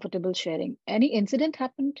are comfortable sharing, any incident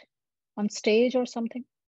happened on stage or something?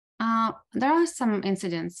 There are some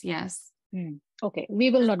incidents, yes. Okay, we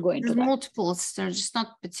will not go into that. Multiples, there's just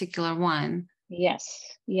not particular one.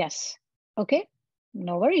 Yes. Okay,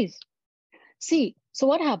 no worries. See, so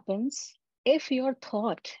what happens if your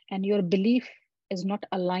thought and your belief is not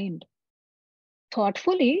aligned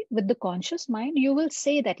thoughtfully with the conscious mind? You will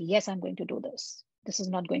say that, yes, I'm going to do this. This is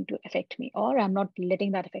not going to affect me, or I'm not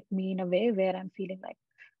letting that affect me in a way where I'm feeling like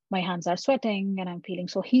my hands are sweating and I'm feeling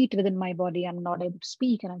so heat within my body. I'm not able to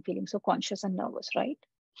speak and I'm feeling so conscious and nervous, right?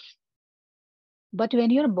 But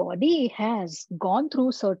when your body has gone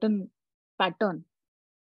through certain pattern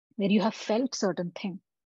where you have felt certain thing,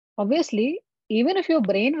 obviously, even if your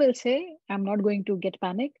brain will say, I'm not going to get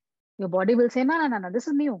panic, your body will say, no, this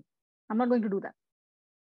is new. I'm not going to do that.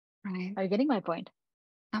 Right. Are you getting my point?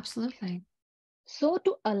 Absolutely. So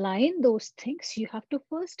to align those things, you have to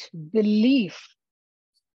first believe.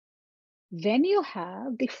 When you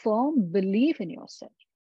have the firm belief in yourself,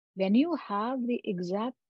 when you have the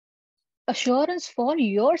exact assurance for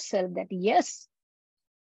yourself that yes,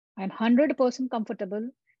 I'm 100% comfortable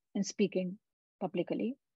in speaking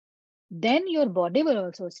publicly, then your body will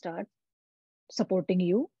also start supporting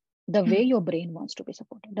you the way your brain wants to be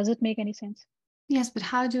supported. Does it make any sense? Yes, but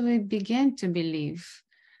how do we begin to believe?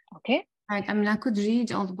 Okay. Right. I mean, I could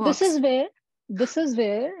read all the books. This is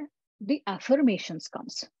where the affirmations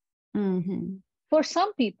comes. For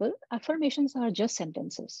some people, affirmations are just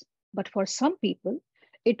sentences, but for some people,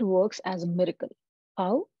 it works as a miracle.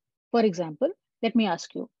 How? For example, let me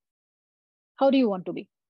ask you, how do you want to be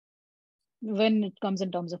when it comes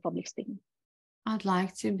in terms of public speaking? I'd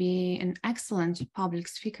like to be an excellent public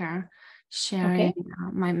speaker, sharing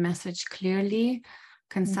my message clearly,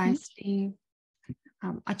 concisely,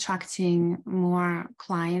 attracting more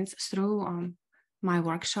clients through my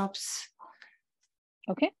workshops.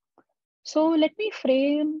 Okay. So let me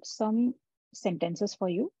frame some sentences for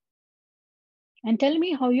you and tell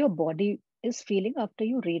me how your body is feeling after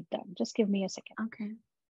you read them. Just give me a second. Okay.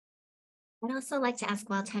 I'd also like to ask,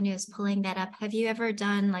 while Tanu is pulling that up, have you ever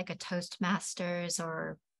done like a Toastmasters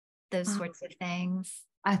or those sorts of things?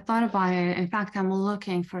 I thought about it. In fact, I'm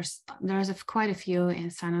looking for, there's quite a few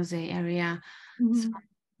in San Jose area. So I'm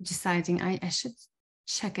deciding I should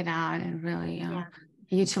check it out and really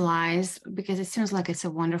utilize, because it seems like it's a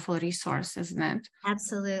wonderful resource, isn't it?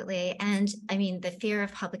 Absolutely. And I mean, the fear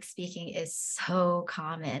of public speaking is so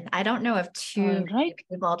common. I don't know of too many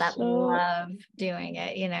people that love doing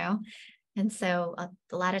it, you know? And so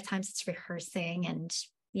a lot of times it's rehearsing and,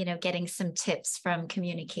 you know, getting some tips from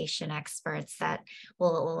communication experts that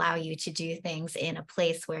will allow you to do things in a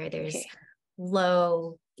place where there's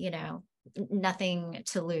low, you know, nothing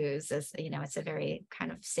to lose, as, you know, it's a very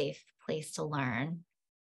kind of safe place to learn.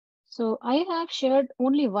 So I have shared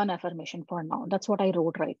only one affirmation for now. That's what I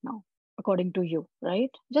wrote right now, according to you,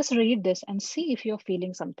 right? Just read this and see if you're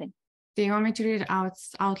feeling something. Do you want me to read it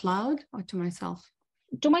out loud or to myself?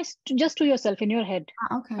 Just to yourself in your head.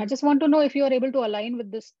 Okay. I just want to know if you are able to align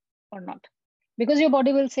with this or not, because your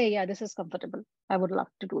body will say, yeah, this is comfortable. I would love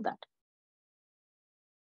to do that.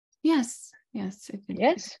 Yes. Yes.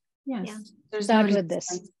 Yes. Yes. Yeah. Start with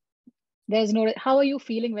this. There's no, how are you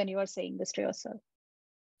feeling when you are saying this to yourself?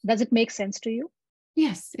 Does it make sense to you?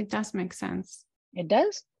 Yes, it does make sense. It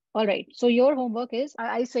does? All right. So your homework is,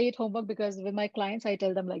 I say it homework because with my clients, I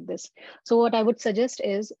tell them like this. So what I would suggest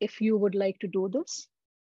is, if you would like to do this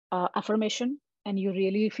affirmation and you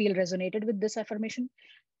really feel resonated with this affirmation,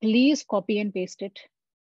 please copy and paste it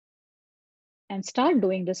and start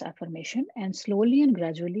doing this affirmation. And slowly and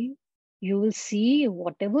gradually, you will see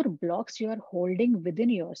whatever blocks you are holding within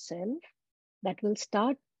yourself, that will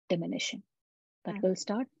start diminishing, that will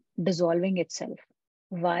start dissolving itself.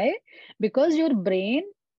 Why? Because your brain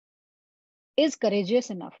is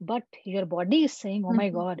courageous enough, but your body is saying, oh my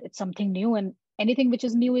God, it's something new, and anything which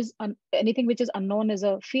is new is anything which is unknown is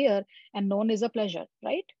a fear, and known is a pleasure,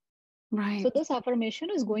 right? Right. So this affirmation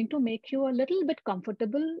is going to make you a little bit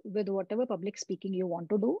comfortable with whatever public speaking you want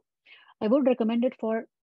to do. I would recommend it for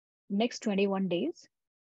next 21 days.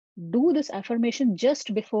 Do this affirmation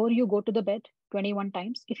just before you go to the bed 21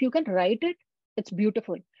 times. If you can write it, it's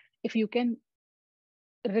beautiful. If you can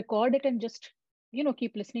record it and just, you know,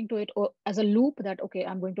 keep listening to it, or as a loop, that, okay,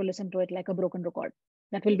 I'm going to listen to it like a broken record,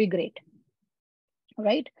 that will be great.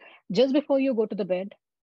 Right? Just before you go to the bed,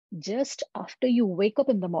 just after you wake up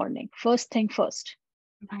in the morning, first thing first,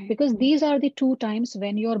 because these are the two times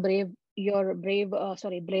when your brain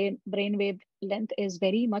wave length is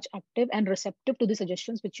very much active and receptive to the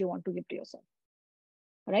suggestions which you want to give to yourself,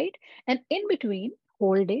 right? And in between,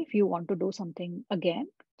 whole day, if you want to do something again,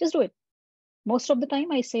 just do it. Most of the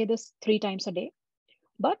time, I say this 3 times a day,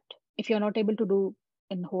 but if you're not able to do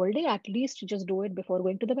in whole day, at least just do it before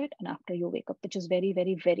going to the bed and after you wake up, which is very,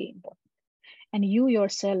 very, very important. And you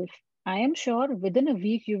yourself, I am sure within a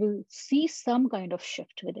week, you will see some kind of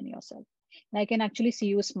shift within yourself. And I can actually see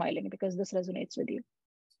you smiling because this resonates with you.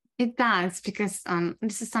 It does, because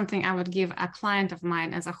this is something I would give a client of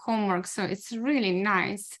mine as a homework. So it's really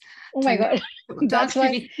nice. Oh my God. That's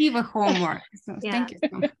why we receive a homework. So Thank you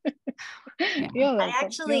so much. You're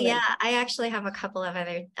welcome. I actually have a couple of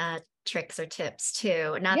other tricks or tips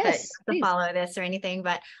too. Not that to follow this or anything,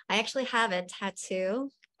 but I actually have a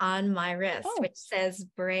tattoo on my wrist, which says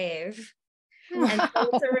brave. And so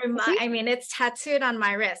it's a See? I mean, it's tattooed on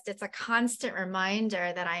my wrist. It's a constant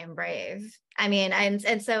reminder that I am brave. I mean,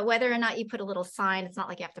 and so whether or not you put a little sign, it's not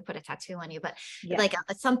like you have to put a tattoo on you, but like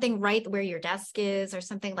something right where your desk is, or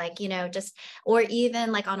something like, just, or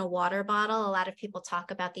even like on a water bottle. A lot of people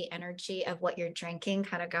talk about the energy of what you're drinking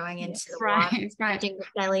kind of going into the water, right.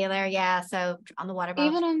 cellular. Yeah. So on the water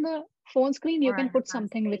bottle. Even on the phone screen, you or can on put your phone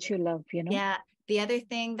something which you screen. love, Yeah. The other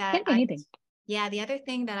thing that Can be anything. the other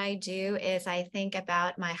thing that I do is I think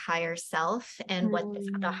about my higher self and what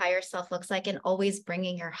the higher self looks like, and always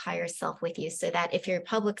bringing your higher self with you, so that if you're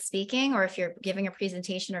public speaking, or if you're giving a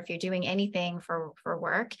presentation, or if you're doing anything for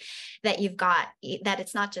work, that that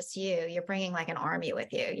it's not just you're bringing like an army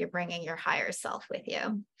with you. You're bringing your higher self with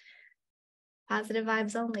you. Positive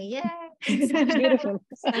vibes only. Yay. Beautiful.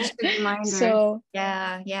 Such good reminder. So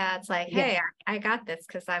yeah, it's like, hey, I got this,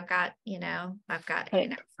 because I've got,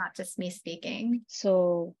 it's not just me speaking.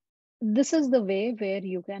 So this is the way where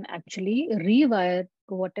you can actually rewire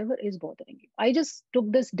whatever is bothering you. I just took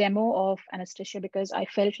this demo of anesthesia because I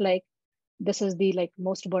felt like this is the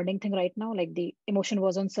most burning thing right now. Like the emotion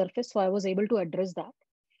was on surface, so I was able to address that.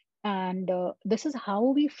 And this is how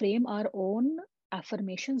we frame our own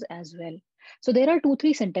affirmations as well. So there are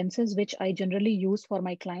 2-3 sentences which I generally use for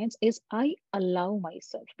my clients is I allow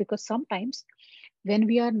myself, because sometimes when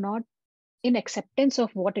we are not in acceptance of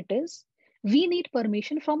what it is, we need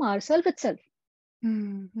permission from ourselves itself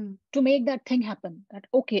to make that thing happen. That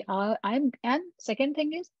okay, I'm, and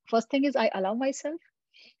first thing is I allow myself.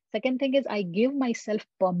 Second thing is I give myself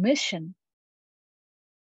permission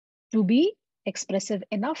to be expressive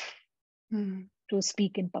enough to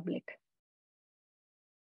speak in public.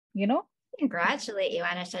 Congratulate you,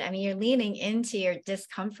 Anisha. I mean, you're leaning into your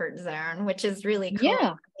discomfort zone, which is really cool.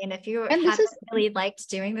 Yeah. And if you haven't really liked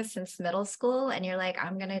doing this since middle school, and you're like,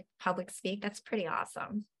 I'm going to public speak, that's pretty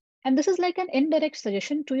awesome. And this is like an indirect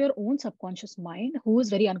suggestion to your own subconscious mind, who is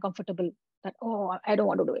very uncomfortable that, oh, I don't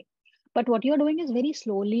want to do it. But what you're doing is very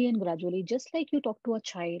slowly and gradually, just like you talk to a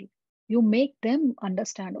child, you make them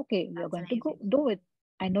understand, okay, you're going to go do it.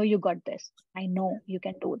 I know you got this. I know you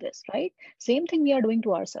can do this, right? Same thing we are doing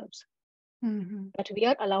to ourselves. But we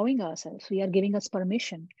are allowing ourselves, we are giving us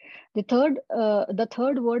permission. The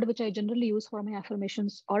third word which I generally use for my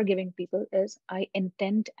affirmations or giving people is I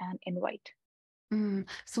intend and invite.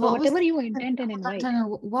 So whatever you intend and invite.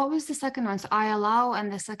 What was the second one? So I allow,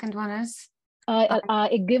 and the second one is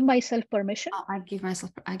I give myself permission. I give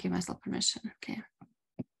myself permission. Okay.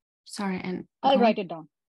 Sorry, and I'll write it down.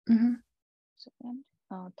 Second.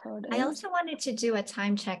 Third I also wanted to do a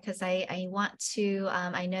time check, because I want to,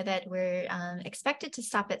 I know that we're expected to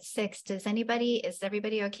stop at 6. Is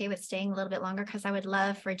everybody okay with staying a little bit longer? Because I would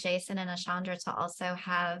love for Jason and Ashandra to also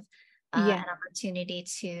have an opportunity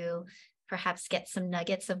to perhaps get some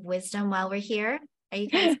nuggets of wisdom while we're here. Are you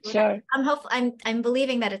guys? Sure. I'm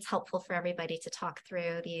believing that it's helpful for everybody to talk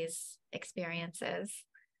through these experiences.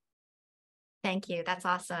 Thank you. That's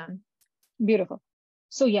awesome. Beautiful.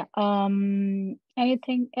 So yeah,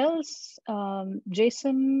 anything else?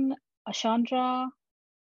 Jason, Ashandra,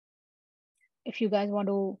 if you guys want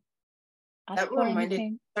to ask for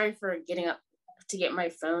anything. Sorry for getting up to get my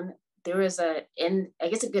phone. There was I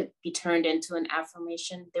guess it could be turned into an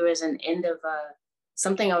affirmation. There was an end of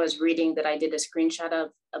something I was reading that I did a screenshot of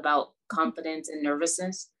about confidence and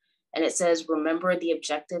nervousness. And it says, remember, the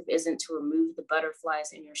objective isn't to remove the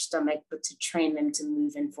butterflies in your stomach, but to train them to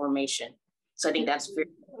move in formation. So I think that's very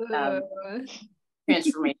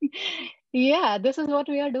transformation. Yeah, this is what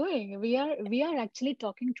we are doing. We are actually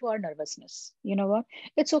talking to our nervousness. You know what?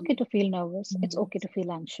 It's okay to feel nervous. It's okay to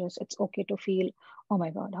feel anxious. It's okay to feel, oh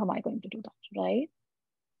my God, how am I going to do that? Right?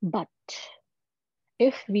 But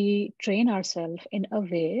if we train ourselves in a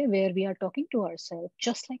way where we are talking to ourselves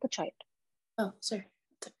just like a child. Oh, sorry.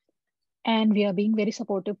 And we are being very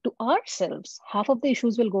supportive to ourselves, half of the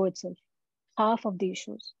issues will go itself. Half of the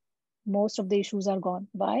issues. Most of the issues are gone.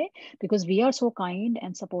 Why? Because we are so kind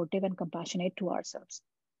and supportive and compassionate to ourselves,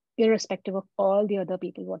 irrespective of all the other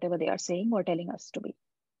people, whatever they are saying or telling us to be.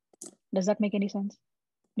 Does that make any sense?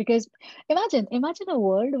 Because imagine a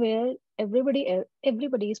world where everybody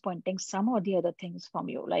is pointing some or the other things from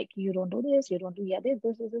you, like you don't do this, you don't do this,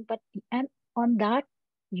 but and on that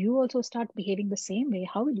you also start behaving the same way.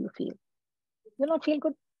 How will you feel? You'll not feel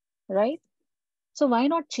good, right? So why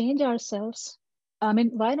not change ourselves?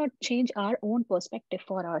 Why not change our own perspective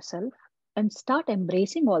for ourselves and start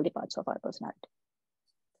embracing all the parts of our personality?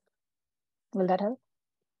 Will that help?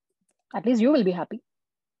 At least you will be happy.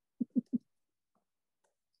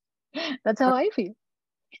 That's how I feel.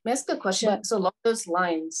 May I ask a question? So along those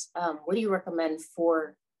lines, what do you recommend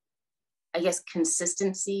for I guess,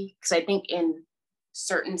 consistency. Because I think in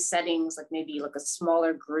certain settings, like maybe like a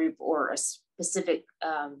smaller group or a specific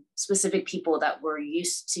people that we're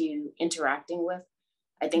used to interacting with,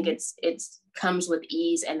 I think it's comes with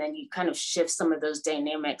ease, and then you kind of shift some of those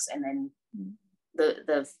dynamics, and then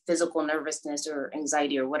the physical nervousness or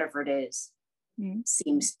anxiety or whatever it is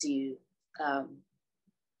seems to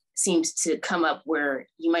come up, where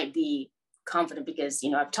you might be confident because,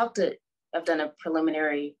 you know, I've had a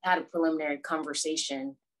preliminary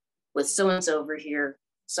conversation with so-and-so over here,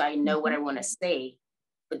 so I know what I want to say,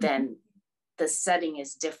 but then the setting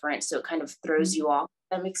is different, so it kind of throws you off.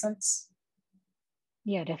 That makes sense?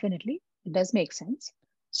 Yeah, definitely. It does make sense.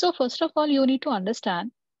 So first of all, you need to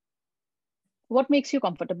understand what makes you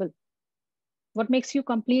comfortable, what makes you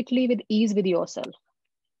completely with ease with yourself.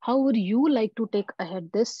 How would you like to take ahead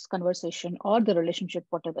this conversation or the relationship,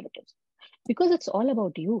 whatever it is? Because it's all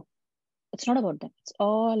about you. It's not about them. It's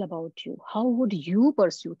all about you. How would you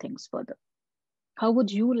pursue things further? How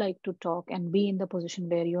would you like to talk and be in the position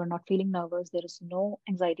where you are not feeling nervous? There is no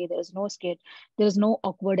anxiety. There is no scared. There is no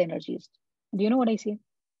awkward energies. Do you know what I see?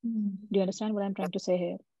 Do you understand what I'm trying to say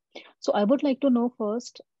here? So I would like to know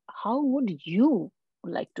first, how would you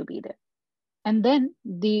like to be there? And then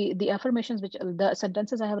the affirmations, which the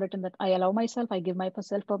sentences I have written, that I allow myself, I give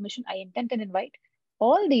myself permission, I intend and invite,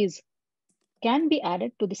 all these can be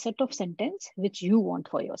added to the set of sentence which you want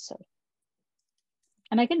for yourself.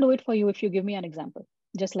 And I can do it for you if you give me an example,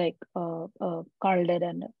 just like Carl did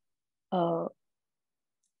and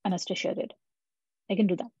Anastasia did. I can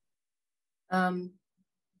do that.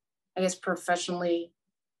 I guess professionally.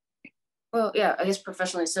 Well, yeah, I guess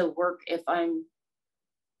professionally. So work, if I'm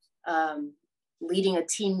leading a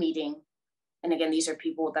team meeting, and again, these are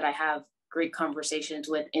people that I have great conversations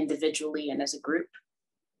with individually and as a group,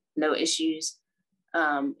 no issues.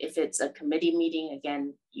 If it's a committee meeting,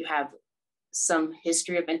 again, you have some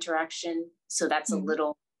history of interaction, so that's a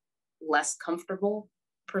little less comfortable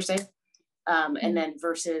per se. And then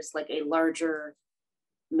versus like a larger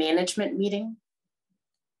management meeting,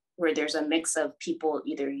 where there's a mix of people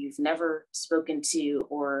either you've never spoken to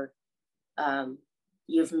or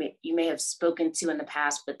you may have spoken to in the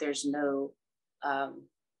past, but there's no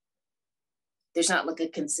there's not like a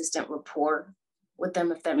consistent rapport with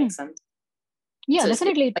them, if that makes sense. Yeah, so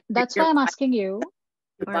definitely. That's why I'm asking you.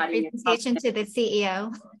 Or a presentation to the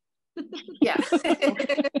CEO. Yeah. It's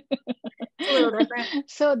a little different.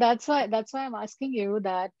 So that's why I'm asking you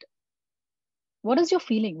that. What is your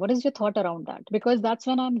feeling? What is your thought around that? Because that's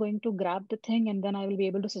when I'm going to grab the thing and then I will be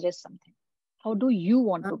able to suggest something. How do you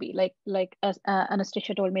want to be? Like as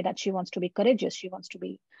Anastasia told me that she wants to be courageous. She wants to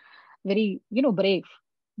be very, brave.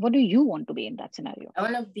 What do you want to be in that scenario? I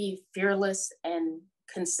want to be fearless and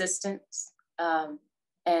consistent.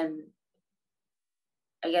 And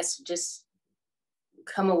I guess just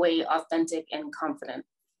come away authentic and confident.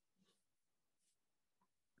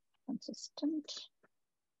 Consistent.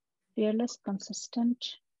 Fearless,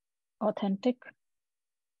 consistent, authentic,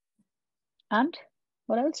 and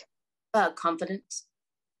what else? Confident.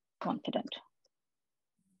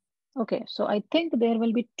 Okay, so I think there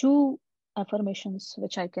will be 2 affirmations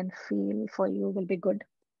which I can feel for you will be good.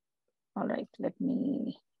 All right, let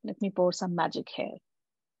me pour some magic here.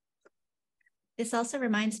 This also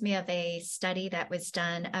reminds me of a study that was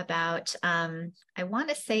done about, I want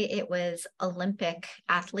to say it was Olympic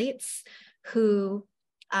athletes who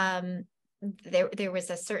there was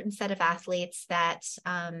a certain set of athletes that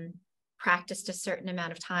practiced a certain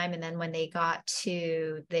amount of time, and then when they got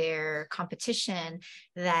to their competition,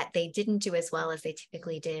 that they didn't do as well as they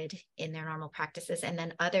typically did in their normal practices, and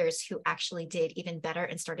then others who actually did even better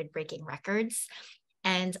and started breaking records.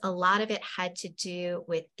 And a lot of it had to do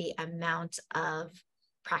with the amount of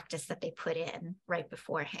practice that they put in right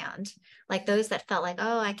beforehand. Like those that felt like,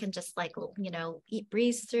 oh, I can just like,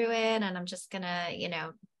 breeze through it and I'm just gonna,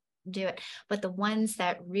 do it. But the ones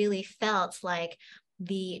that really felt like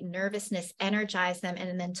the nervousness energized them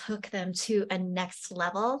and then took them to a next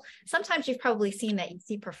level. Sometimes you've probably seen that. You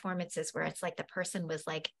see performances where it's like the person was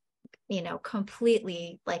like,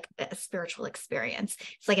 completely like a spiritual experience.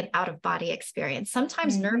 It's like an out-of-body experience.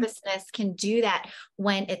 Sometimes nervousness can do that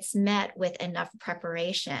when it's met with enough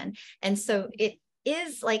preparation. And so it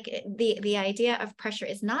is like the idea of pressure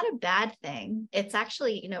is not a bad thing. It's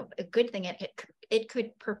actually, a good thing. It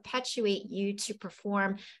could perpetuate you to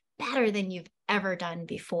perform better than you've ever done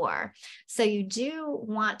before. So you do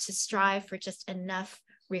want to strive for just enough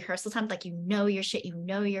rehearsal time, like, you know your shit, you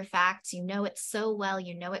know your facts, you know it so well,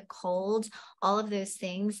 you know it cold, all of those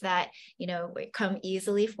things that, you know, come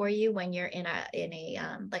easily for you when you're in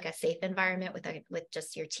a like a safe environment with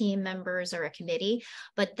just your team members or a committee.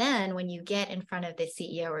 But then when you get in front of the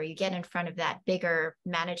CEO, or you get in front of that bigger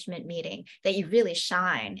management meeting, that you really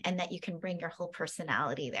shine, and that you can bring your whole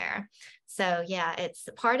personality there. So yeah, it's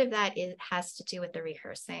part of that, it has to do with the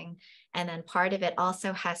rehearsing. And then part of it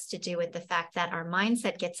also has to do with the fact that our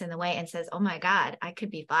mindset gets in the way and says, oh my God, I could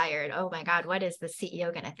be fired. Oh my God, what is the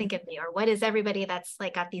CEO going to think of me? Or what is everybody that's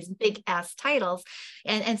like got these big ass titles?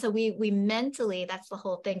 And so we mentally, that's the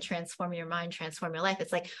whole thing, transform your mind, transform your life.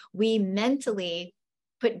 It's like we mentally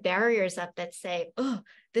put barriers up that say, oh,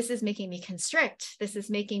 this is making me constrict. This is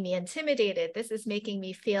making me intimidated. This is making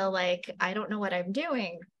me feel like I don't know what I'm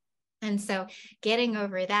doing. And so getting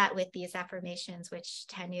over that with these affirmations, which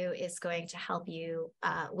Tanu is going to help you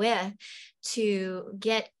with, to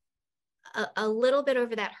get a little bit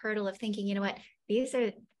over that hurdle of thinking, you know what, these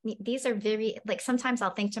are very, like, sometimes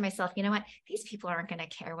I'll think to myself, you know what, these people aren't going to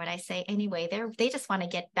care what I say anyway. They just want to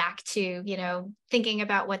get back to, you know, thinking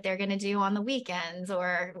about what they're going to do on the weekends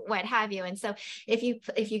or what have you. And so if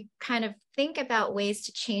you kind of think about ways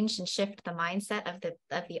to change and shift the mindset of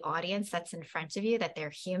the audience that's in front of you, that they're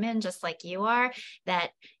human just like you are, that,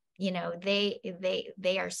 you know, they're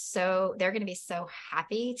going to be so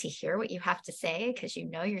happy to hear what you have to say, because you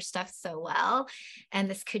know your stuff so well. And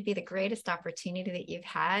this could be the greatest opportunity that you've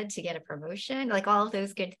had to get a promotion, like all of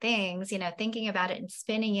those good things, you know, thinking about it and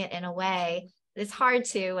spinning it in a way. It's hard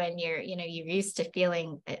to when you're used to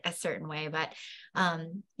feeling a certain way, but,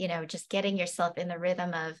 you know, just getting yourself in the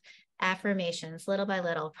rhythm of affirmations, little by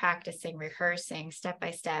little, practicing, rehearsing, step by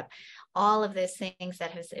step, all of those things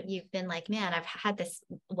that you've been like, man, I've had this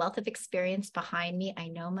wealth of experience behind me. I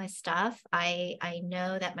know my stuff. I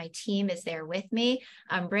know that my team is there with me.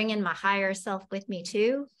 I'm bringing my higher self with me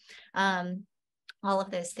too. All of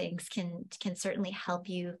those things can certainly help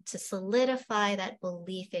you to solidify that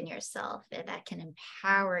belief in yourself, and that can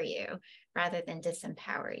empower you rather than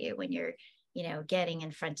disempower you when you're, you know, getting in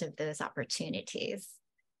front of those opportunities.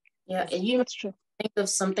 Yeah, and you That's true. think of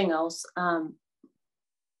something else.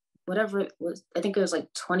 Whatever it was, I think it was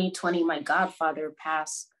like 2020, my godfather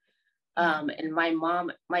passed. And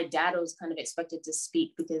my dad was kind of expected to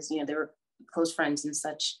speak because, you know, they were close friends and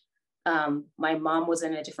such. My mom was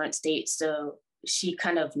in a different state, so she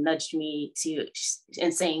kind of nudged me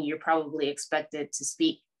and saying, you're probably expected to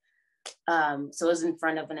speak. So it was in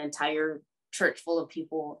front of an entire church full of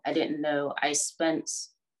people I didn't know. I spent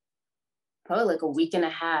probably like a week and a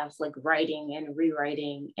half, like writing and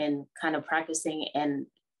rewriting and kind of practicing. And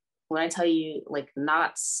when I tell you, like,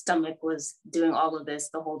 Knott's stomach was doing all of this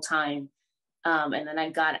the whole time. And then I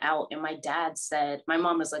got out, and my dad said, my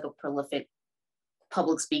mom is like a prolific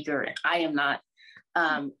public speaker, and I am not.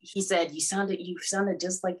 He said, you sounded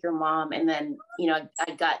just like your mom. And then, you know,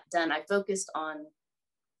 I got done. I focused on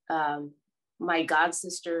my god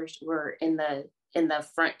sisters were in the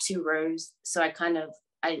front 2 rows. So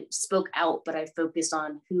I spoke out, but I focused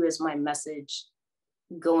on who is my message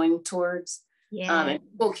going towards. Yeah. And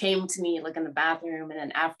people came to me like in the bathroom, and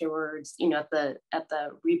then afterwards, you know, at the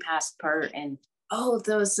repast part, and oh,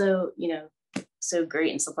 that was so, you know, so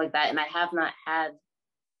great and stuff like that. And I have not had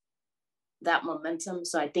that momentum.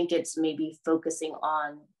 So I think it's maybe focusing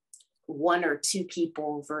on 1 or 2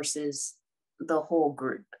 people versus the whole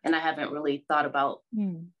group. And I haven't really thought about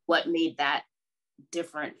what made that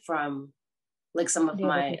different from like some of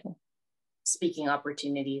my speaking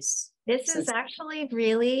opportunities. This is actually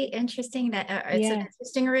really interesting. That it's an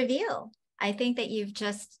interesting reveal. I think that you've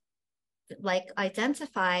just like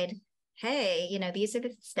identified, hey, you know, these are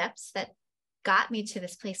the steps that got me to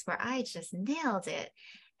this place where I just nailed it.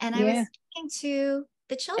 And I was speaking to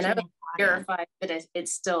the children. And I was terrified, but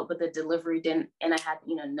it's still, but the delivery didn't, and I had,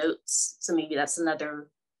 you know, notes. So maybe that's another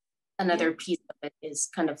piece of it, is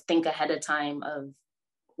kind of think ahead of time of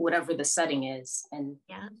whatever the setting is, and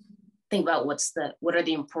think about what are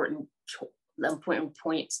the important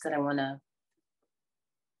points that I want to.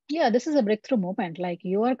 Yeah, this is a breakthrough moment. Like,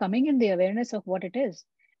 you are coming in the awareness of what it is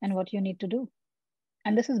and what you need to do.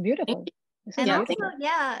 And this is beautiful.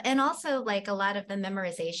 And also like a lot of the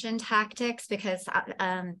memorization tactics, because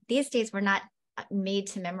these days we're not made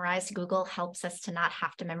to memorize. Google helps us to not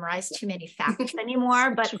have to memorize too many facts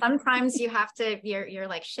anymore, but sometimes you have to, you're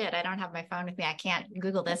like, shit, I don't have my phone with me, I can't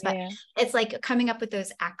Google this. But it's like coming up with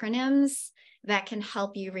those acronyms that can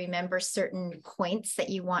help you remember certain points that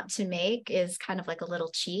you want to make is kind of like a little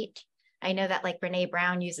cheat. I know that like Brene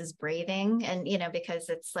Brown uses breathing, and, because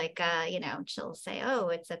it's like, she'll say, oh,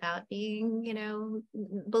 it's about being,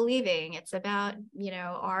 believing, it's about,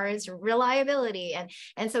 ours reliability.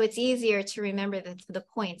 And so it's easier to remember the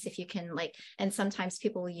points if you can, like, and sometimes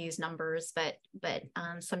people will use numbers, but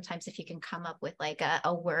sometimes if you can come up with like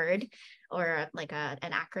a word or like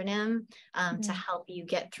an acronym to help you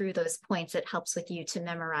get through those points, it helps with you to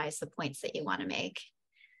memorize the points that you want to make.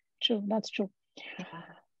 True, that's true. Yeah.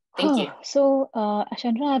 Thank you. So,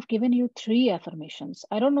 Ashandra, I've given you 3 affirmations.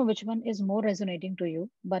 I don't know which one is more resonating to you,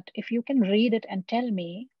 but if you can read it and tell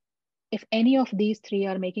me if any of these 3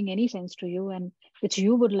 are making any sense to you and which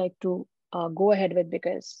you would like to go ahead with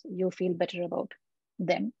because you feel better about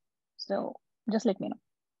them. So just let me know.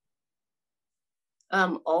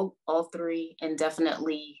 All 3, and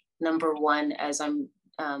definitely number 1, as I'm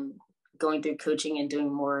going through coaching and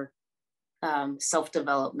doing more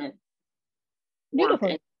self-development work, Beautiful.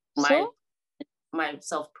 and my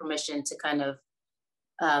self-permission to kind of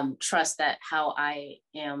trust that how I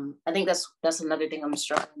am. I think that's another thing I'm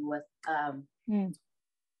struggling with.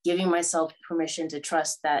 Giving myself permission to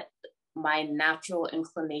trust that my natural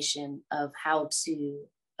inclination of how to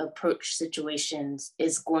approach situations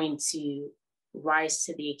is going to rise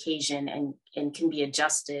to the occasion and can be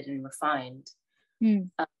adjusted and refined.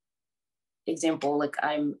 Example, like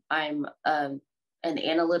I'm an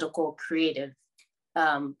analytical creative,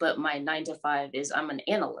 but my 9 to 5 is I'm an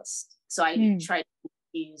analyst. So I try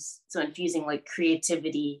to infusing like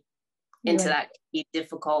creativity into that can be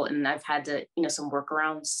difficult, and I've had to, some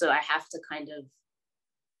workarounds. So I have to kind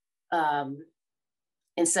of,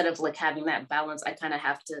 instead of like having that balance, I kind of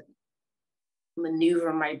have to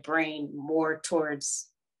maneuver my brain more towards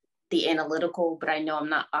the analytical, but I know I'm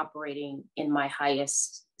not operating in my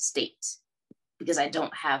highest state because I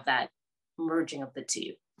don't have that merging of the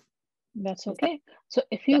 2. That's okay. So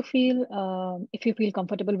if you feel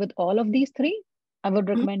comfortable with all of these 3, I would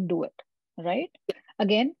recommend do it, right?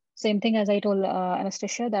 Again, same thing as I told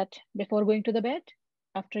Anastasia, that before going to the bed,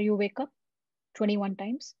 after you wake up, 21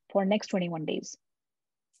 times for next 21 days.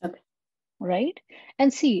 Okay. Right?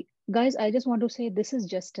 And see, guys, I just want to say this is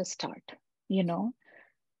just a start.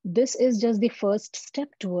 This is just the first step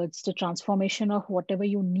towards the transformation of whatever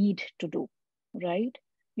you need to do, right?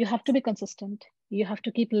 You have to be consistent. You have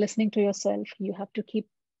to keep listening to yourself. You have to keep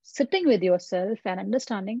sitting with yourself and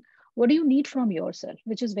understanding what do you need from yourself,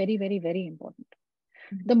 which is very, very, very important.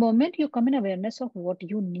 The moment you come in awareness of what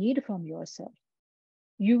you need from yourself,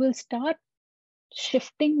 you will start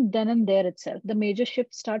shifting then and there itself. The major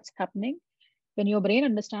shift starts happening when your brain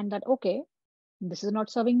understands that, okay, this is not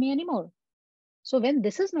serving me anymore. So when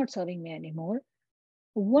this is not serving me anymore,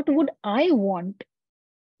 what would I want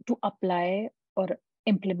to apply or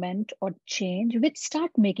implement or change, which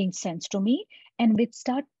start making sense to me and which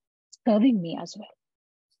start serving me as well?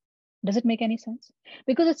 Does it make any sense?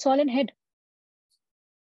 Because it's all in head.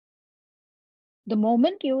 The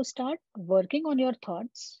moment you start working on your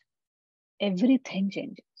thoughts, everything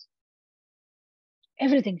changes.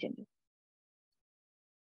 Everything changes.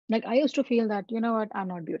 Like I used to feel that, you know what, I'm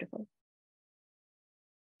not beautiful.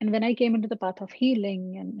 And when I came into the path of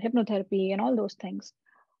healing and hypnotherapy and all those things,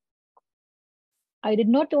 I did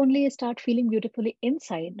not only start feeling beautifully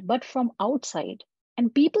inside, but from outside.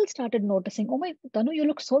 And people started noticing, oh my, Tanu, you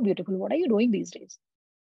look so beautiful. What are you doing these days?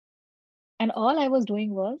 And all I was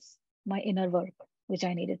doing was my inner work, which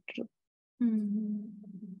I needed to do.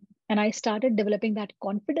 And I started developing that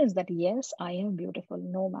confidence that, yes, I am beautiful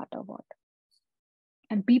no matter what.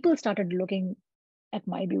 And people started looking at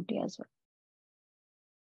my beauty as well.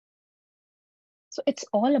 So it's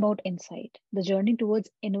all about insight. The journey towards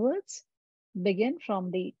inwards begin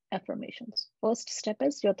from the affirmations. First step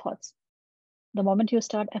is your thoughts. The moment you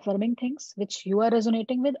start affirming things which you are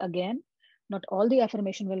resonating with, again, not all the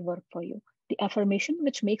affirmation will work for you. The affirmation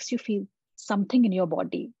which makes you feel something in your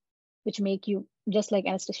body, which make you, just like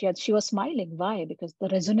Anastasia, she was smiling. Why? Because the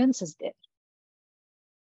resonance is there.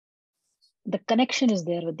 The connection is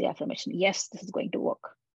there with the affirmation. Yes, this is going to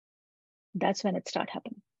work. That's when it start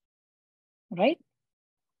happening, right?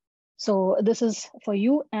 So this is for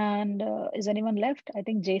you. And is anyone left? I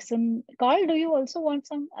think Jason. Carl, do you also want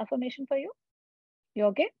some affirmation for you? You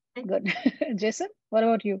okay? Good. Jason, what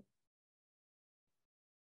about you?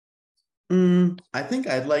 I think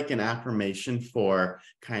I'd like an affirmation for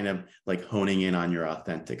kind of like honing in on your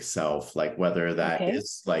authentic self, like whether that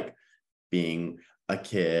is like being a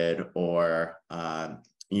kid or,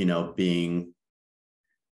 being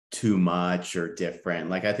too much or different.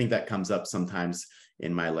 Like, I think that comes up sometimes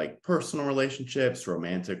in my like personal relationships,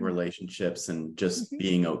 romantic relationships, and just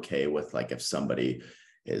being okay with like if somebody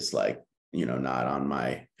is like not on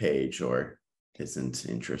my page or isn't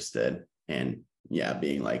interested. And yeah,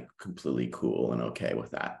 being like completely cool and okay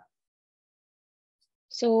with that.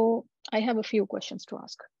 So I have a few questions to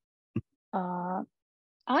ask.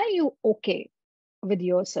 Are you okay with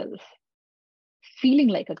yourself feeling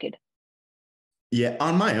like a kid? Yeah,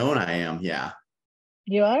 on my own, I am. Yeah.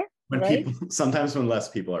 You are, When right? sometimes when less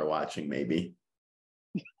people are watching, maybe.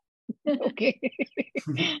 Okay.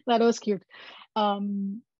 That was cute.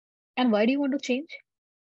 And why do you want to change?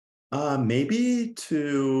 Maybe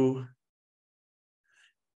to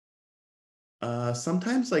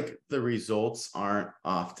sometimes like the results aren't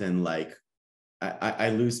often like I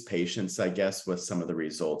lose patience, I guess, with some of the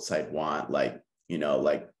results I'd want, like,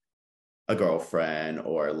 like a girlfriend,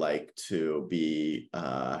 or like to be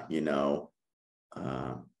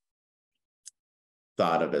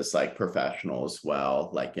thought of as like professional as well,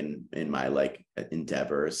 like in my like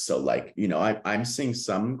endeavors. So like, I'm seeing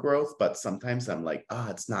some growth, but sometimes I'm like,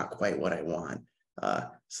 it's not quite what I want.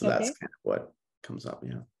 So that's Okay. kind of what comes up.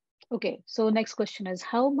 Yeah. Okay. So next question is,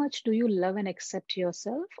 how much do you love and accept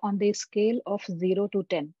yourself on the scale of 0 to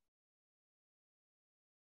 10?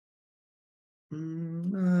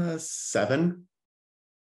 7,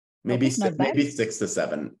 maybe Okay, not bad. maybe 6 to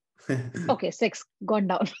 7. Okay, 6, gone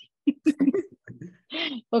down.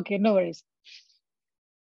 Okay, no worries.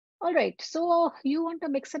 All right. So you want a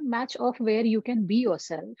mix and match of where you can be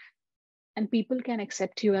yourself and people can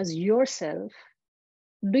accept you as yourself.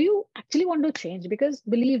 Do you actually want to change? Because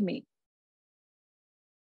believe me,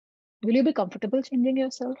 will you be comfortable changing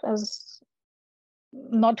yourself as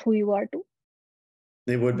not who you are too?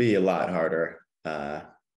 It would be a lot harder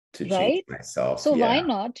to change Right? myself. So Yeah.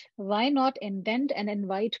 why not intend and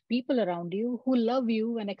invite people around you who love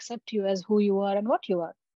you and accept you as who you are and what you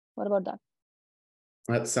are? What about that?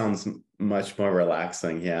 That sounds much more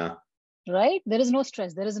relaxing. Yeah. Right? There is no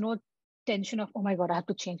stress. There is no tension of, oh my God, I have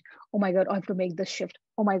to change. Oh my God, I have to make this shift.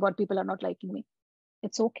 Oh my God, people are not liking me.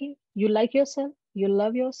 It's okay. You like yourself. You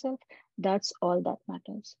love yourself. That's all that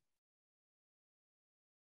matters.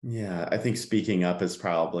 Yeah. I think speaking up is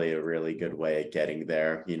probably a really good way of getting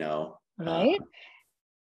there, Right?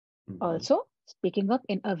 Mhm. Also, speaking up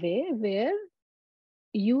in a way where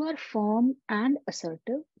you are firm and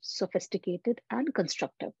assertive, sophisticated and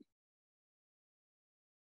constructive,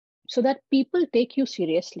 so that people take you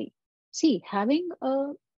seriously. See, having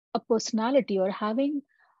a personality or having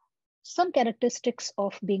some characteristics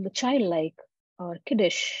of being a childlike or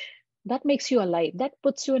kiddish, that makes you alive. That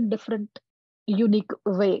puts you in different, unique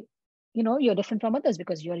way. You're different from others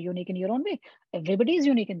because you're unique in your own way. Everybody is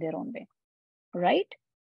unique in their own way, right?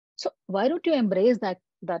 So why don't you embrace that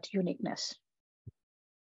uniqueness?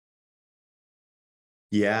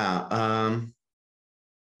 Yeah.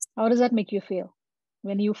 How does that make you feel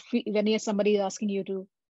when when somebody is asking you to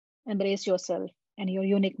embrace yourself and your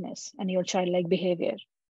uniqueness and your childlike behavior?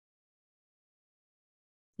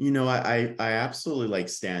 I absolutely like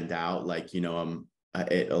stand out. Like,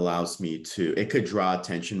 it allows me to, it could draw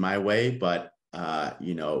attention my way, but,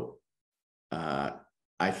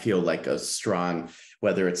 I feel like a strong,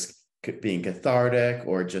 whether it's being cathartic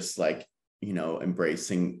or just like,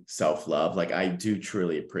 embracing self-love. Like I do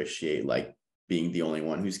truly appreciate like being the only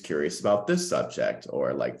one who's curious about this subject,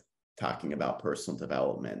 or like talking about personal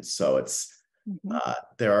development. So it's,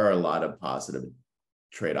 there are a lot of positive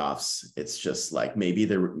trade-offs. It's just like maybe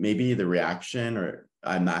the reaction, or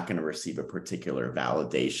I'm not going to receive a particular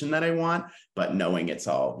validation that I want, but knowing it's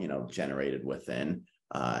all generated within,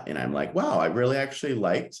 and I'm like, wow, I really actually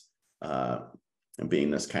liked being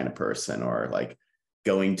this kind of person, or like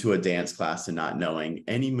going to a dance class and not knowing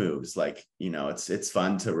any moves. Like, it's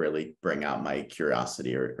fun to really bring out my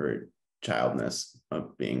curiosity or childness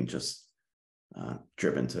of being just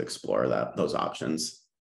driven to explore those options.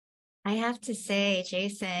 I have to say,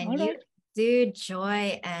 Jason, All you right. exude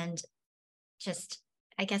joy and just,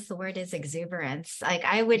 I guess the word is exuberance. Like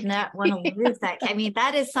I would not want to lose that. I mean,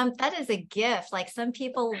 that is a gift. Like some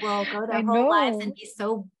people will go their I whole lives and know. be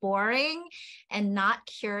so boring and not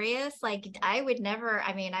curious. Like I would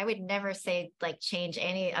never say like change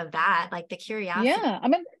any of that. Like the curiosity, Yeah, I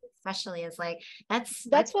mean, especially, is like, that's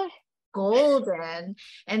that's why golden.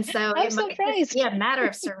 And so I'm it might just be surprised. a matter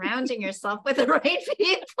of surrounding yourself with the right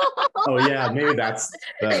people. Oh yeah, maybe that's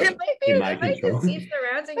in my It might control. just be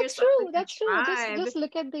surrounding That's yourself true. with your That's true. tribe. Just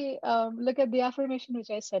look at the affirmation which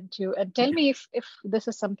I sent you, and tell me if this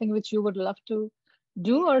is something which you would love to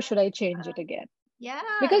do, or should I change it again? Yeah,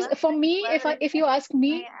 I Because love for this me, word. if you ask I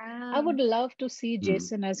me, I would am. love to see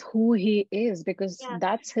Jason as who he is, because Yeah.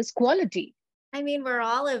 that's his quality. I mean, we're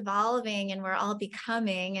all evolving and we're all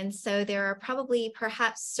becoming. And so there are probably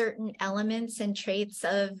perhaps certain elements and traits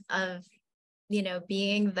of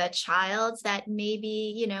being the child that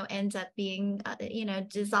maybe, ends up being,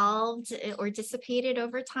 dissolved or dissipated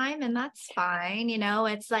over time. And that's fine.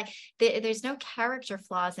 It's like there's no character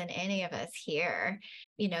flaws in any of us here.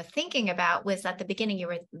 Thinking about was at the beginning, you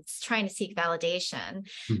were trying to seek validation.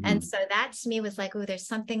 And so that to me was like, oh, there's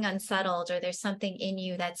something unsettled, or there's something in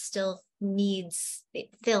you that still needs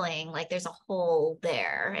filling, like there's a hole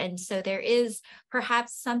there. And so there is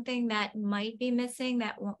perhaps something that might be missing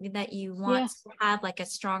that you want to have like a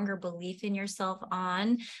stronger belief in yourself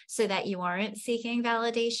on, so that you aren't seeking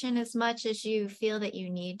validation as much as you feel that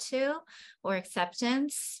you need to, or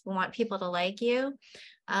acceptance, want people to like you.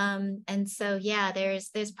 And so,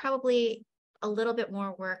 there's probably a little bit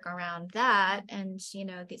more work around that. And,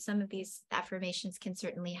 some of these affirmations can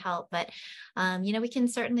certainly help, but, we can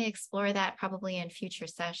certainly explore that probably in future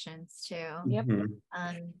sessions too. Yep.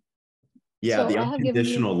 Yeah, so the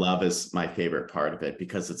unconditional love is my favorite part of it,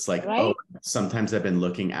 because it's like, oh, sometimes I've been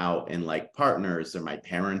looking out in like partners or my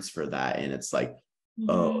parents for that. And it's like,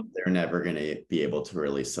 oh, they're never going to be able to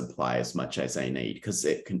really supply as much as I need, because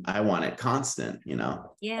I want it constant,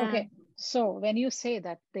 Yeah. Okay. So when you say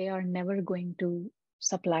that they are never going to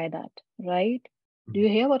supply that, right? Do you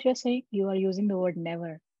hear what you're saying? You are using the word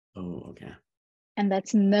never. Oh, okay. And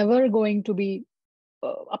that's never going to be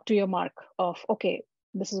up to your mark of, okay,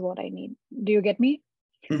 this is what I need. Do you get me?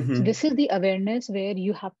 So this is the awareness where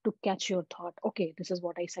you have to catch your thought. Okay, this is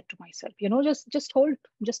what I said to myself. Just hold,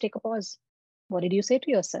 just take a pause. What did you say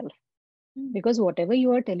to yourself? Because whatever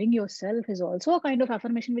you are telling yourself is also a kind of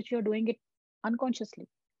affirmation, which you're doing it unconsciously,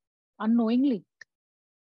 unknowingly.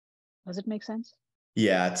 Does it make sense?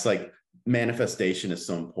 Yeah, it's like manifestation is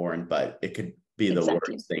so important, but it could be the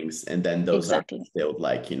worst things. And then those are still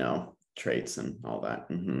like, traits and all that.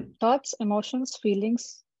 Thoughts, emotions,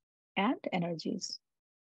 feelings, and energies.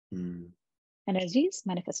 Energies,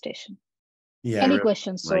 manifestation. Yeah. Any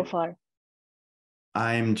questions so far?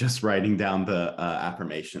 I'm just writing down the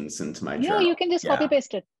affirmations into my journal. You can just copy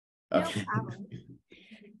paste it. Okay. No problem.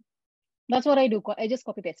 That's what I do. I just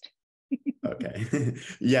copy paste. Okay.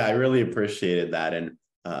 Yeah, I really appreciated that, and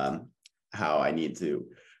how I need to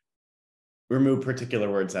remove particular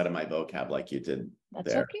words out of my vocab like you did.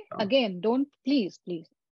 That's there. okay. So. Again, don't, please,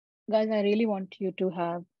 guys, I really want you to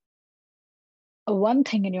have one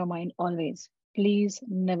thing in your mind always. Please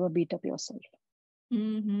never beat up yourself.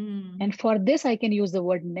 And for this, I can use the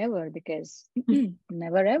word never, because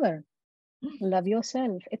never ever. Love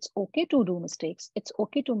yourself. It's okay to do mistakes. It's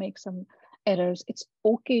okay to make some errors. It's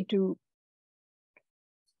okay to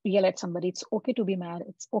yell at somebody. It's okay to be mad.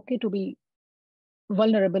 It's okay to be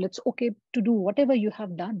vulnerable. It's okay to do whatever you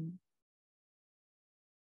have done.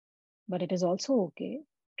 But it is also okay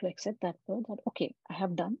to accept that word that, okay, I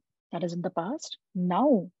have done. That is in the past.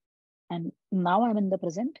 Now I'm in the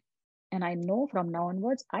present. And I know from now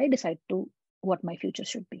onwards, I decide to what my future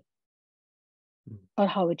should be or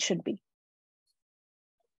how it should be.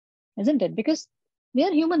 Isn't it? Because we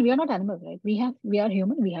are human, we are not animals, right? We are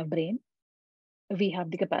human, we have brain. We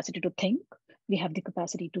have the capacity to think. We have the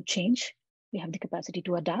capacity to change. We have the capacity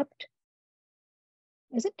to adapt.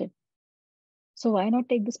 Isn't it? So why not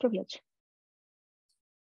take this privilege?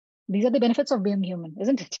 These are the benefits of being human,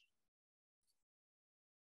 isn't it?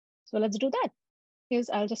 So let's do that.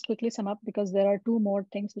 I'll just quickly sum up, because there are two more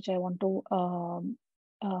things which I want to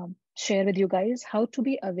share with you guys. How to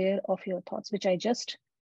be aware of your thoughts, which I just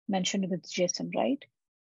mentioned with Jason, right?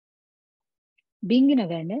 Being in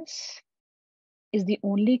awareness is the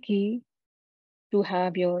only key to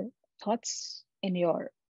have your thoughts in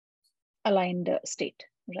your aligned state,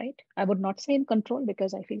 right? I would not say in control,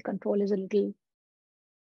 because I feel control is a little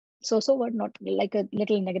so word, not like a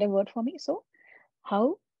little negative word for me. So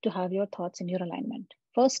how to have your thoughts in your alignment?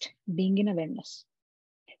 First, being in awareness.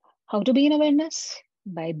 How to be in awareness?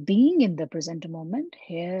 By being in the present moment,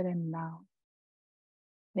 here and now.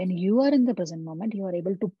 When you are in the present moment, you are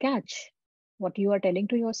able to catch what you are telling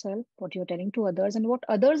to yourself, what you're telling to others, and what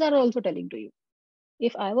others are also telling to you.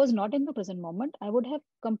 If I was not in the present moment, I would have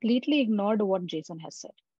completely ignored what Jason has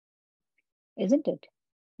said. Isn't it?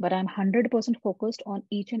 But I'm 100% focused on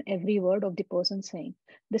each and every word of the person saying.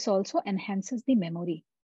 This also enhances the memory.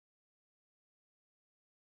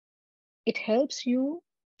 It helps you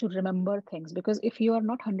to remember things, because if you are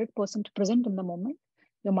not 100% present in the moment,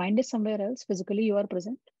 your mind is somewhere else. Physically, you are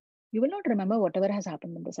present. You will not remember whatever has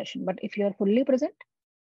happened in the session. But if you are fully present,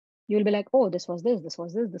 you will be like, oh, this was this, this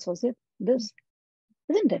was this, this was it, this.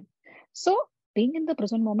 Isn't it? So being in the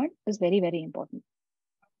present moment is very, very important.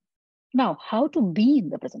 Now, how to be in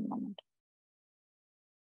the present moment?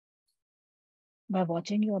 By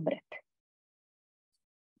watching your breath.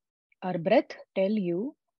 Our breath tell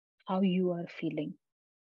you how you are feeling.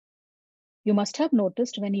 You must have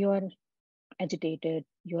noticed when you are agitated,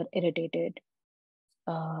 you're irritated,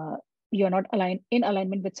 uh, you're not in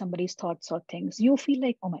alignment with somebody's thoughts or things, you feel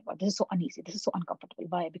like, oh my God, this is so uneasy, this is so uncomfortable.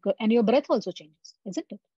 Why? Because, and your breath also changes, isn't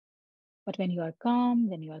it? But when you are calm,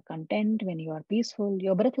 when you are content, when you are peaceful,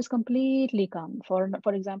 your breath is completely calm. For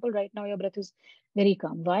example, right now your breath is very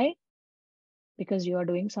calm. Why? Because you are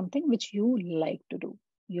doing something which you like to do.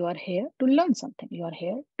 You are here to learn something. You are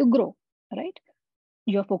here to grow, right?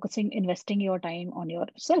 You're focusing, investing your time on your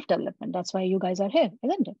self-development. That's why you guys are here,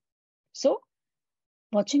 isn't it? So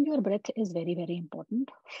watching your breath is very, very important.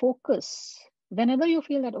 Focus. Whenever you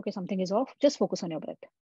feel that, okay, something is off, just focus on your breath.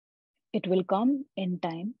 It will come in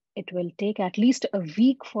time. It will take at least a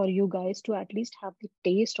week for you guys to at least have the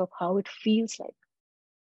taste of how it feels like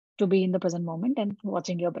to be in the present moment and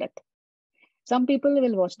watching your breath. Some people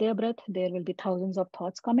will watch their breath. There will be thousands of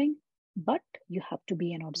thoughts coming, but you have to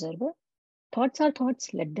be an observer. Thoughts are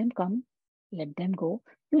thoughts. Let them come, let them go.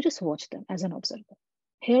 You just watch them as an observer.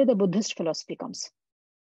 Here, the Buddhist philosophy comes,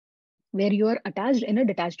 where you are attached in a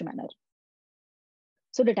detached manner.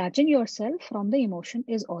 So detaching yourself from the emotion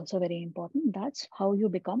is also very important. That's how you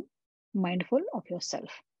become mindful of yourself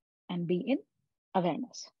and be in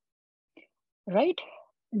awareness, right?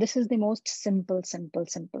 This is the most simple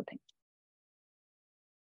thing.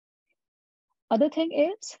 Other thing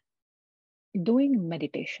is doing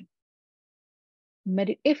meditation.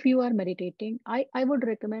 If you are meditating, I would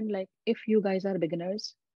recommend, like, if you guys are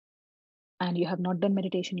beginners and you have not done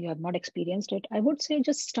meditation, you have not experienced it, I would say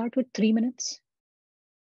just start with 3 minutes,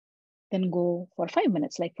 then go for 5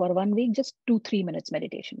 minutes. Like for 1 week, just 2-3 minutes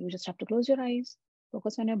meditation. You just have to close your eyes,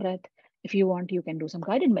 focus on your breath. If you want, you can do some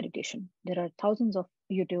guided meditation. There are thousands of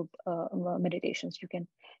YouTube meditations. You can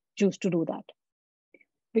choose to do that,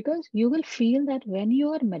 because you will feel that when you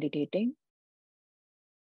are meditating,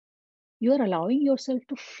 you are allowing yourself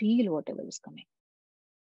to feel whatever is coming.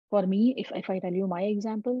 For me, if I tell you my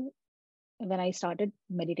example, when I started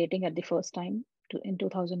meditating at the first time in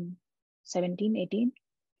 2017, 18,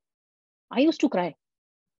 I used to cry.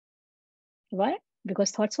 Why?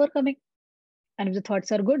 Because thoughts were coming. And if the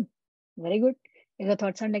thoughts are good, very good. If the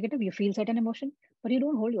thoughts are negative, you feel certain emotion, but you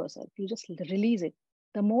don't hold yourself. You just release it.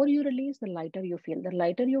 The more you release, the lighter you feel. The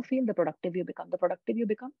lighter you feel, the productive you become. The productive you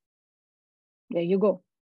become, there you go.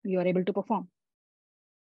 You are able to perform.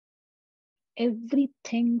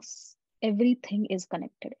 Everything is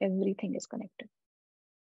connected. Everything is connected.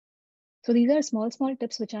 So these are small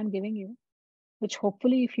tips which I'm giving you, which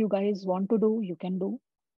hopefully if you guys want to do, you can do.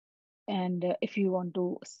 And if you want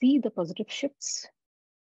to see the positive shifts,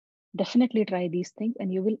 definitely try these things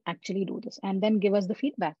and you will actually do this. And then give us the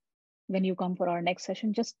feedback. When you come for our next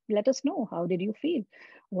session, just let us know, how did you feel?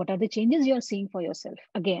 What are the changes you're seeing for yourself?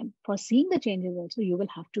 Again, for seeing the changes also, you will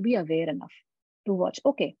have to be aware enough to watch.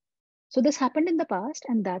 Okay, so this happened in the past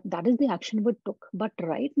and that is the action we took. But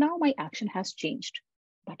right now my action has changed.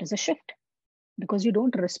 That is a shift, because you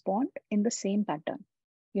don't respond in the same pattern.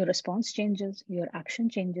 Your response changes, your action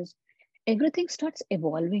changes, everything starts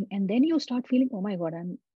evolving. And then you start feeling, oh my God,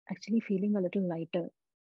 I'm actually feeling a little lighter.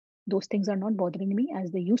 Those things are not bothering me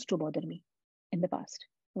as they used to bother me in the past.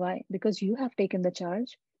 Why? Because you have taken the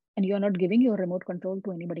charge and you're not giving your remote control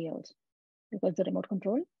to anybody else, because the remote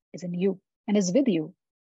control is in you and is with you.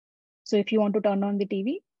 So if you want to turn on the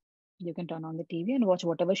TV, you can turn on the TV and watch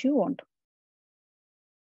whatever you want.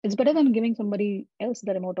 It's better than giving somebody else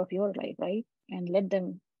the remote of your life, right? And let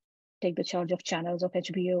them take the charge of channels of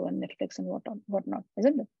HBO and Netflix and whatnot,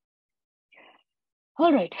 isn't it?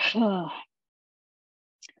 All right.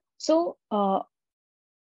 So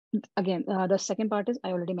again, the second part is, I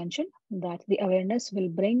already mentioned that the awareness will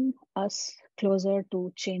bring us closer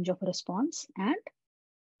to change of response and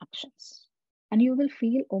actions. And you will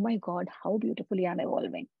feel, oh my God, how beautifully I'm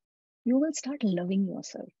evolving. You will start loving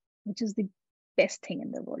yourself, which is the best thing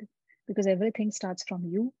in the world, because everything starts from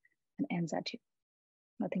you and ends at you.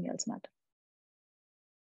 Nothing else matters.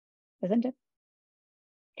 Isn't it?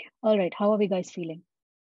 All right. How are we guys feeling?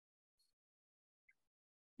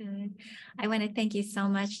 I want to thank you so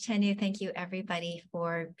much, Tanu. Thank you, everybody,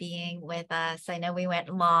 for being with us. I know we went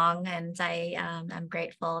long, and I'm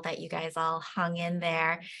grateful that you guys all hung in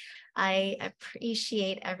there. I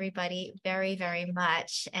appreciate everybody very, very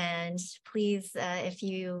much. And please, if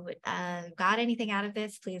you got anything out of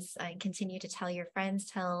this, please continue to tell your friends,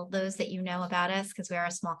 tell those that you know about us, because we are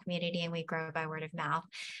a small community and we grow by word of mouth.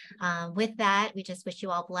 With that, we just wish you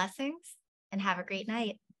all blessings and have a great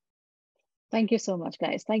night. Thank you so much,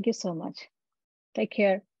 guys. Thank you so much. Take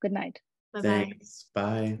care. Good night. Bye-bye. Thanks.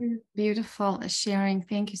 Bye. Beautiful sharing.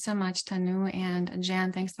 Thank you so much, Tanu and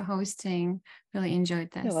Jan. Thanks for hosting. Really enjoyed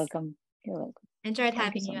this. You're welcome. You're welcome. Enjoyed Thank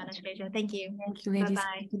having you so you, much. Anastasia. Thank you. Thank you, ladies.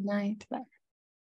 Bye-bye. Good night. Bye.